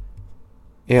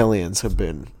 Aliens have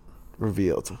been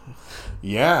revealed.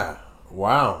 Yeah.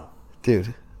 Wow.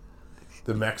 Dude,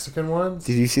 The Mexican ones?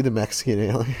 did you see the Mexican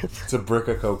alien? It's a brick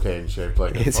of cocaine shaped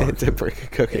like a It's fucking a brick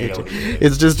of cocaine. alien.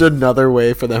 It's just another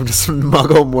way for them to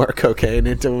smuggle more cocaine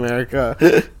into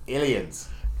America. Aliens.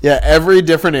 Yeah, every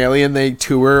different alien they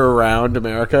tour around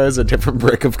America is a different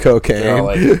brick of cocaine.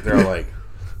 They're like,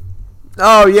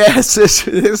 oh yes,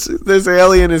 this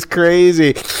alien is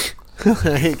crazy.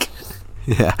 Like,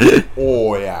 yeah.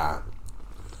 oh yeah.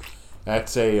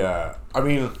 That's a, I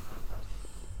mean,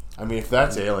 if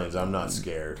that's aliens, I'm not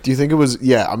scared. Do you think it was?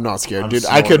 Yeah, I'm not scared, I'm dude.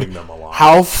 I could. snorting them alive.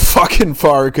 How fucking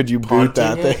far could you boot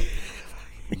that Punting thing?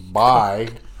 it? Bye.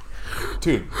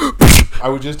 Dude, I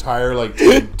would just hire like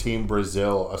Team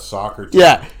Brazil, a soccer team.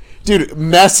 Yeah. Dude,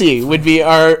 Messi would be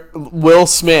our Will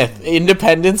Smith.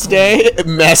 Independence Day,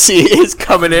 Messi is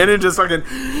coming in and just fucking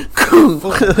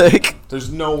like,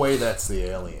 There's no way that's the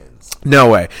aliens. no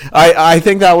way. I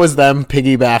think that was them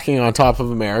piggybacking on top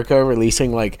of America,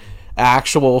 releasing like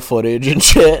actual footage and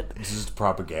shit. This is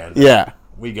propaganda. Yeah.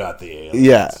 We got the aliens.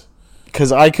 Yeah.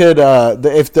 Because I could,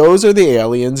 if those are the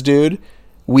aliens, dude,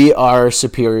 we are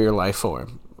superior life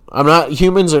form.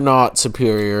 Humans are not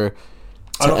superior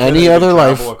I to don't think any they could other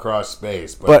life. travel across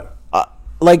space, but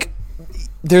Like,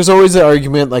 there's always the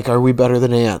argument, like, are we better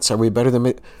than ants? Are we better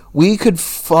than... We could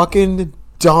fucking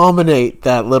dominate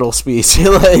that little species.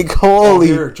 Like, holy...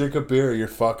 here, drink a beer, you're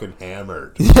fucking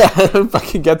hammered. Yeah,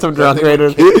 fucking get them drunk right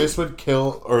away. This would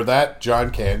kill, or that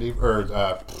John Candy.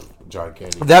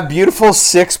 That beautiful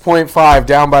 6.5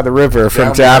 down by the river from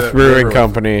Down by Daft the Brewing river,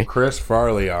 Company. Chris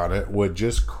Farley on it would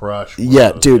just crush. one Yeah,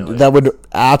 of those dude, aliens. that would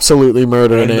absolutely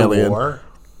murder an End the alien. war.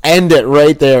 End it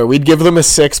right there. We'd give them a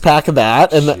 6-pack of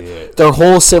that, and Shit. their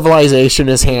whole civilization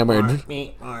is hammered.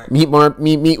 Meat.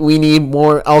 We need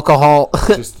more alcohol.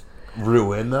 Just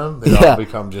ruin them. They Yeah. all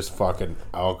become just fucking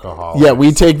alcohol. Yeah,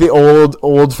 we take the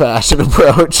old-fashioned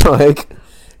approach. Like,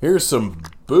 Here's some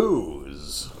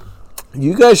booze.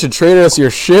 you guys should trade us your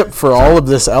ship for all of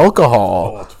this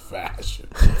alcohol. Old fashioned.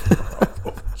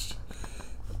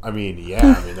 I mean,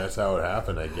 that's how it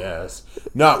happened, I guess.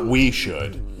 Not we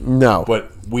should, No,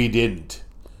 but we didn't.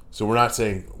 So we're not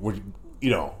saying we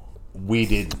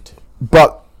didn't.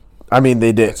 but I mean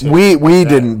they did. That's We history.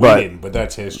 didn't, We but didn't, but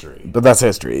that's history. but that's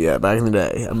history. Yeah, back in the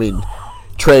day. I mean,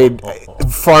 trade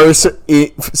far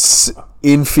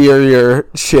inferior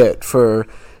shit for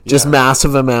just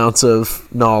massive amounts of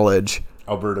knowledge.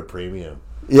 Alberta Premium.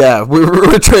 Yeah,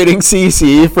 we're trading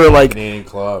CC for like Canadian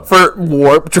Club. for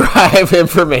warp drive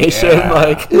information. Yeah.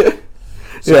 Like,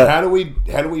 So Yeah. how do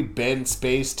we bend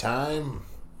space time?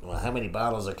 Well, how many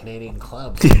bottles of Canadian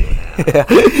Club do you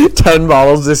have? 10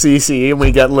 bottles of CC, and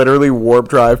we get literally warp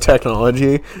drive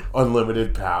technology.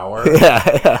 Unlimited power.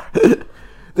 Yeah.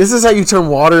 This is how you turn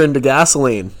water into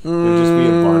gasoline. There'd just be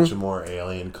a bunch of more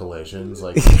alien collisions.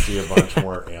 Like, you see a bunch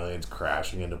more aliens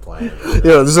crashing into planet Earth.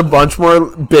 There's a bunch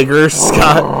more bigger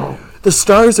sky. The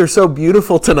stars are so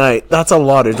beautiful tonight. That's a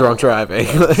lot of drunk driving.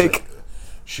 Like,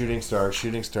 Shooting star,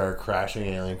 crashing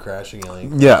alien,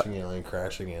 Yeah.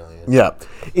 crashing alien. yeah.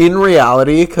 In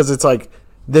reality, because it's like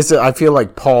this, I feel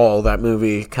like Paul, that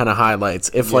movie, kind of highlights.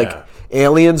 If like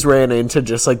aliens ran into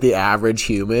just like the average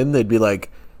human, they'd be like,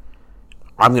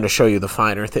 "I'm going to show you the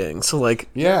finer things." So like,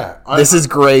 Yeah. this is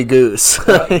Grey Goose.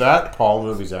 that Paul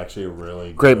movie's actually a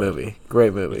really Great good. movie.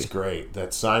 Great movie. It's great.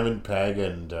 That Simon Pegg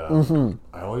and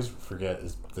I always forget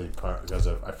the part because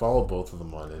I follow both of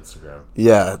them on Instagram.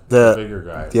 Yeah, The bigger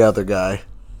guy. the other guy.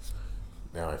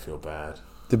 Now I feel bad.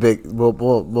 The big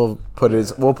we'll put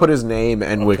his name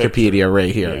and Wikipedia picture.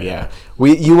 right here. Yeah.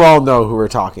 You all know who we're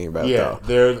talking about Yeah,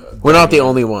 though. We're not the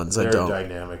only ones that They're don't. a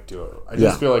dynamic duo. I Yeah.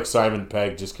 just feel like Simon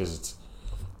Pegg just because it's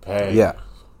Pegg. Yeah.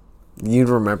 You'd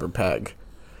remember Peg.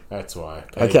 That's why.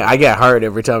 I get hard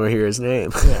every time I hear his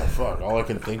name. Yeah, fuck. All I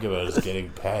can think about is getting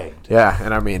pegged. Yeah,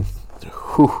 and I mean,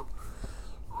 whew.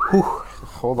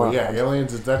 Hold on. Yeah,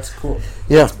 aliens. That's cool.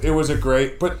 Yeah. It was a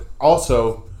great, but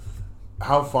also,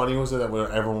 how funny was it that when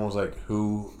everyone was like,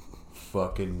 "Who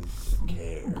fucking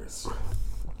cares?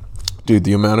 Dude,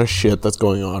 the amount of shit that's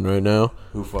going on right now.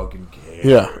 Who fucking cares?"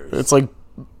 Yeah, it's like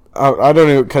I don't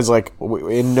know, because like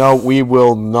we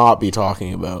will not be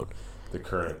talking about the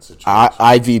current situation.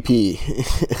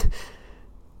 IVP.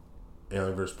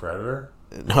 Alien vs Predator.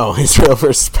 No, Israel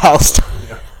versus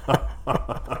Palestine.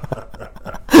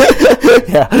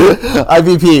 Yeah,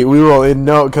 IVP. We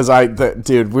will because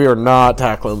dude, we are not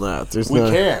tackling that. We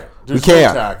can't. We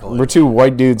can't. We're two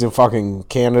white dudes in fucking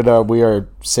Canada. We are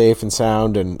safe and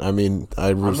sound, and I mean,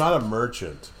 I'm not a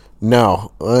merchant.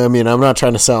 No, I mean, I'm not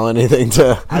trying to sell anything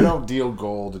to. I don't deal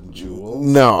gold and jewels.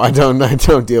 No, I don't. I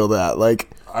don't deal that. Like,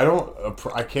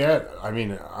 I can't. I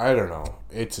mean, I don't know.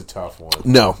 It's a tough one.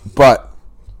 No, but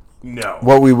no.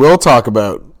 What we will talk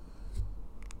about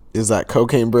is that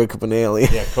cocaine brick of an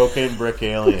alien. Yeah, cocaine brick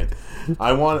alien.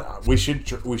 We should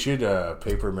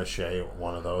paper mache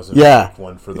one of those. And make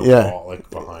one for the wall, like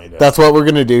behind it. That's what we're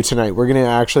gonna do tonight. We're gonna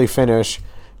actually finish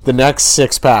the next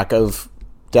 6-pack of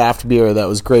Daft beer that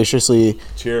was graciously.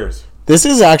 Cheers. This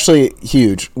is actually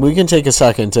huge. We can take a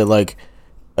second to like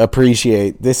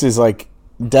appreciate. This is like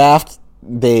Daft.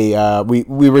 They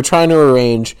we were trying to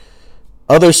arrange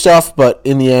other stuff, but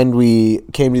in the end we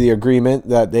came to the agreement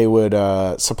that they would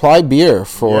supply beer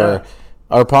for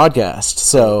our podcast.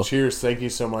 So cheers. Thank you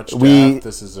so much, we Daft.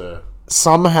 This is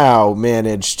somehow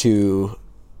managed to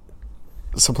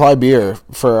supply beer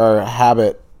for our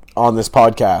habit on this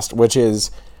podcast, which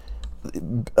is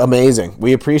amazing.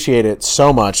 We appreciate it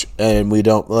so much, and we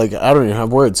don't I don't even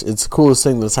have words. It's the coolest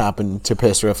thing that's happened to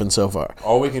Piss Riffin so far.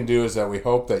 all we can do is that we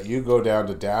hope that you go down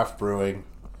to Daft Brewing.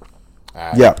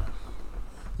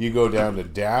 You go down to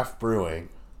Daft Brewing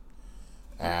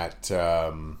at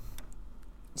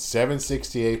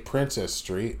 768 Princess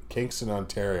Street, Kingston,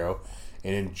 Ontario,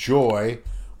 and enjoy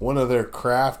one of their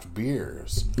craft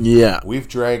beers. Yeah. We've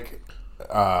drank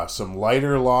some light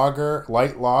lager,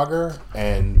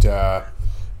 and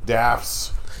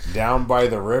Daft's Down by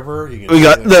the River. We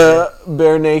got the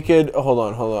Bare Naked. Hold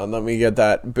on. Let me get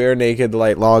that Bare Naked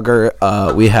light lager.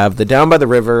 We have the Down by the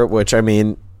River, which I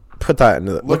mean, put that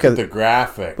into the look at the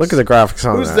graphics. Look at the graphics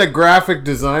on Who's that. the graphic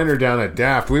designer down at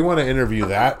Daft? We want to interview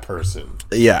that person.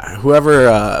 Yeah,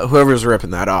 whoever's ripping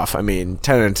that off. I mean,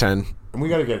 10 out of 10. And we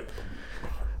got to get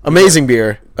Amazing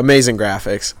beer, amazing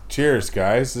graphics. cheers,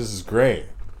 guys. This is great.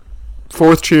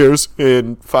 4th cheers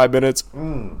in 5 minutes.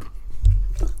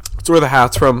 That's where the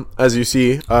hat's from, as you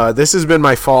see. This has been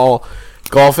my fall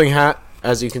golfing hat,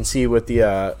 as you can see with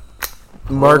the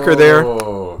marker there.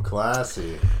 Oh,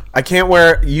 classy. I can't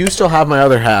wear. You still have my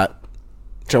other hat.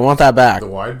 I want that back. The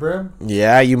wide brim?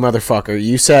 Yeah, you motherfucker.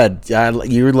 You said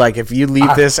you were like, if you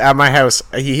leave this at my house.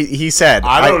 He said.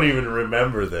 I don't even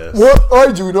remember this. What?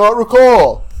 I do not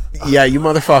recall. Yeah, you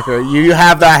motherfucker. You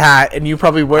have that hat, and you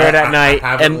probably wear it at night,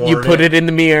 and you put it in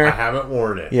the mirror. I haven't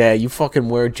worn it. Yeah, you fucking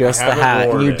wear just the hat,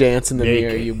 and you dance in the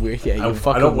mirror. You wear, you fucking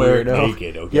I don't wear weirdo. it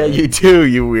naked, okay? Yeah, you do,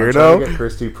 you I'm trying weirdo. to get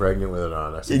Christy pregnant with it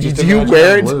on. I said, Do just you imagine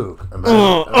wear I'm it? Luke.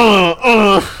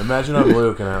 Imagine I'm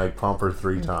Luke, and I pump her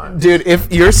 3 times. Dude,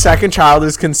 if your second child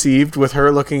is conceived with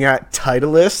her looking at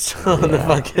Titleist on the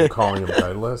I'm fucking... calling him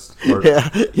Titleist. Or Yeah,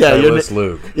 Titleist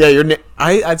Luke. Yeah,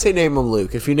 I'd say name him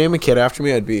Luke. If you name a kid after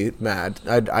me, I'd be mad.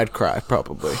 I'd cry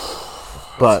probably.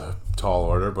 But tall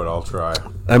order, but I'll try.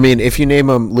 I mean, if you name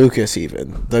him Lucas,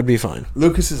 even that'd be fine.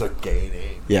 Lucas is a gay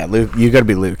name. Yeah, Luke. You gotta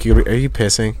be Luke. Are you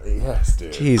pissing? Yes,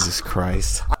 dude. Jesus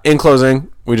Christ. In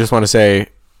closing, we just want to say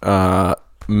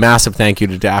massive thank you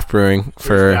to Daft Brewing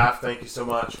for. Daft, thank you so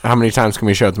much. How many times can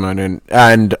we shout them out?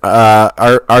 And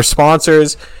our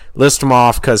sponsors, list them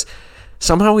off because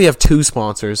somehow we have 2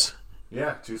 sponsors.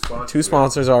 Yeah, 2 sponsors. 2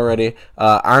 sponsors already.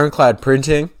 Ironclad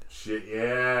Printing. Shit,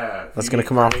 yeah. That's gonna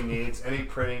come off. Any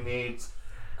printing needs,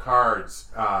 cards,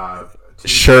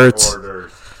 shirts,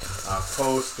 orders,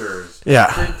 posters. Yeah.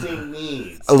 Printing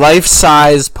needs.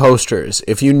 Life-size posters.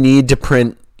 If you need to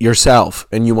print yourself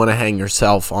and you want to hang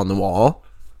yourself on the wall,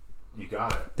 you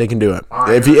got it. they can do it.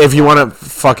 If you want to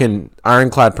fucking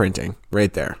Ironclad Printing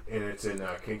right there. And it's in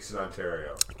Kingston,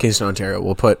 Ontario. Kingston, Ontario.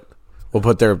 We'll put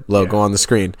their logo on the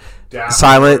screen.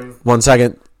 Silent. 1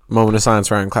 second. Moment of silence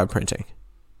for Ironclad Printing.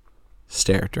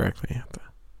 Stare directly at that.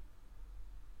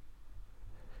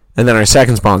 And then our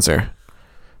second sponsor,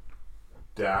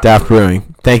 Daft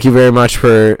Brewing. Thank you very much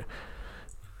for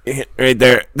right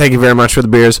there. Thank you very much for the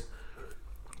beers.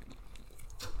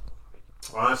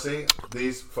 Honestly,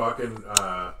 these fucking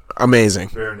amazing.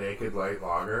 Bare Naked Light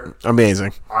Lager.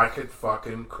 Amazing. I could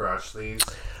fucking crush these.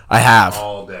 I have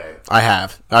all day. I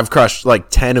have. I've crushed like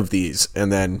 10 of these,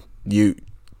 and then you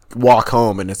walk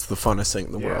home, and it's the funnest thing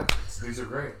in the world. These are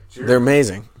great. Cheers. They're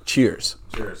amazing. Cheers.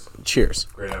 Cheers. Cheers.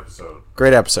 Great episode.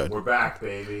 Great episode. We're back,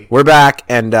 baby. We're back,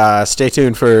 and stay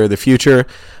tuned for the future.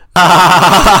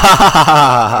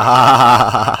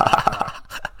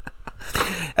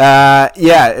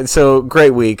 Yeah, so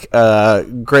great week.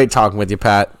 Great talking with you,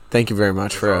 Pat. Thank you very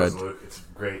much for it's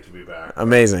great to be back.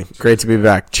 Amazing. Cheers. Great to be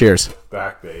back. Cheers.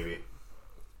 Back, baby.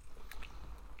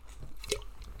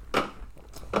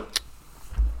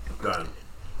 Done.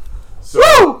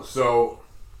 So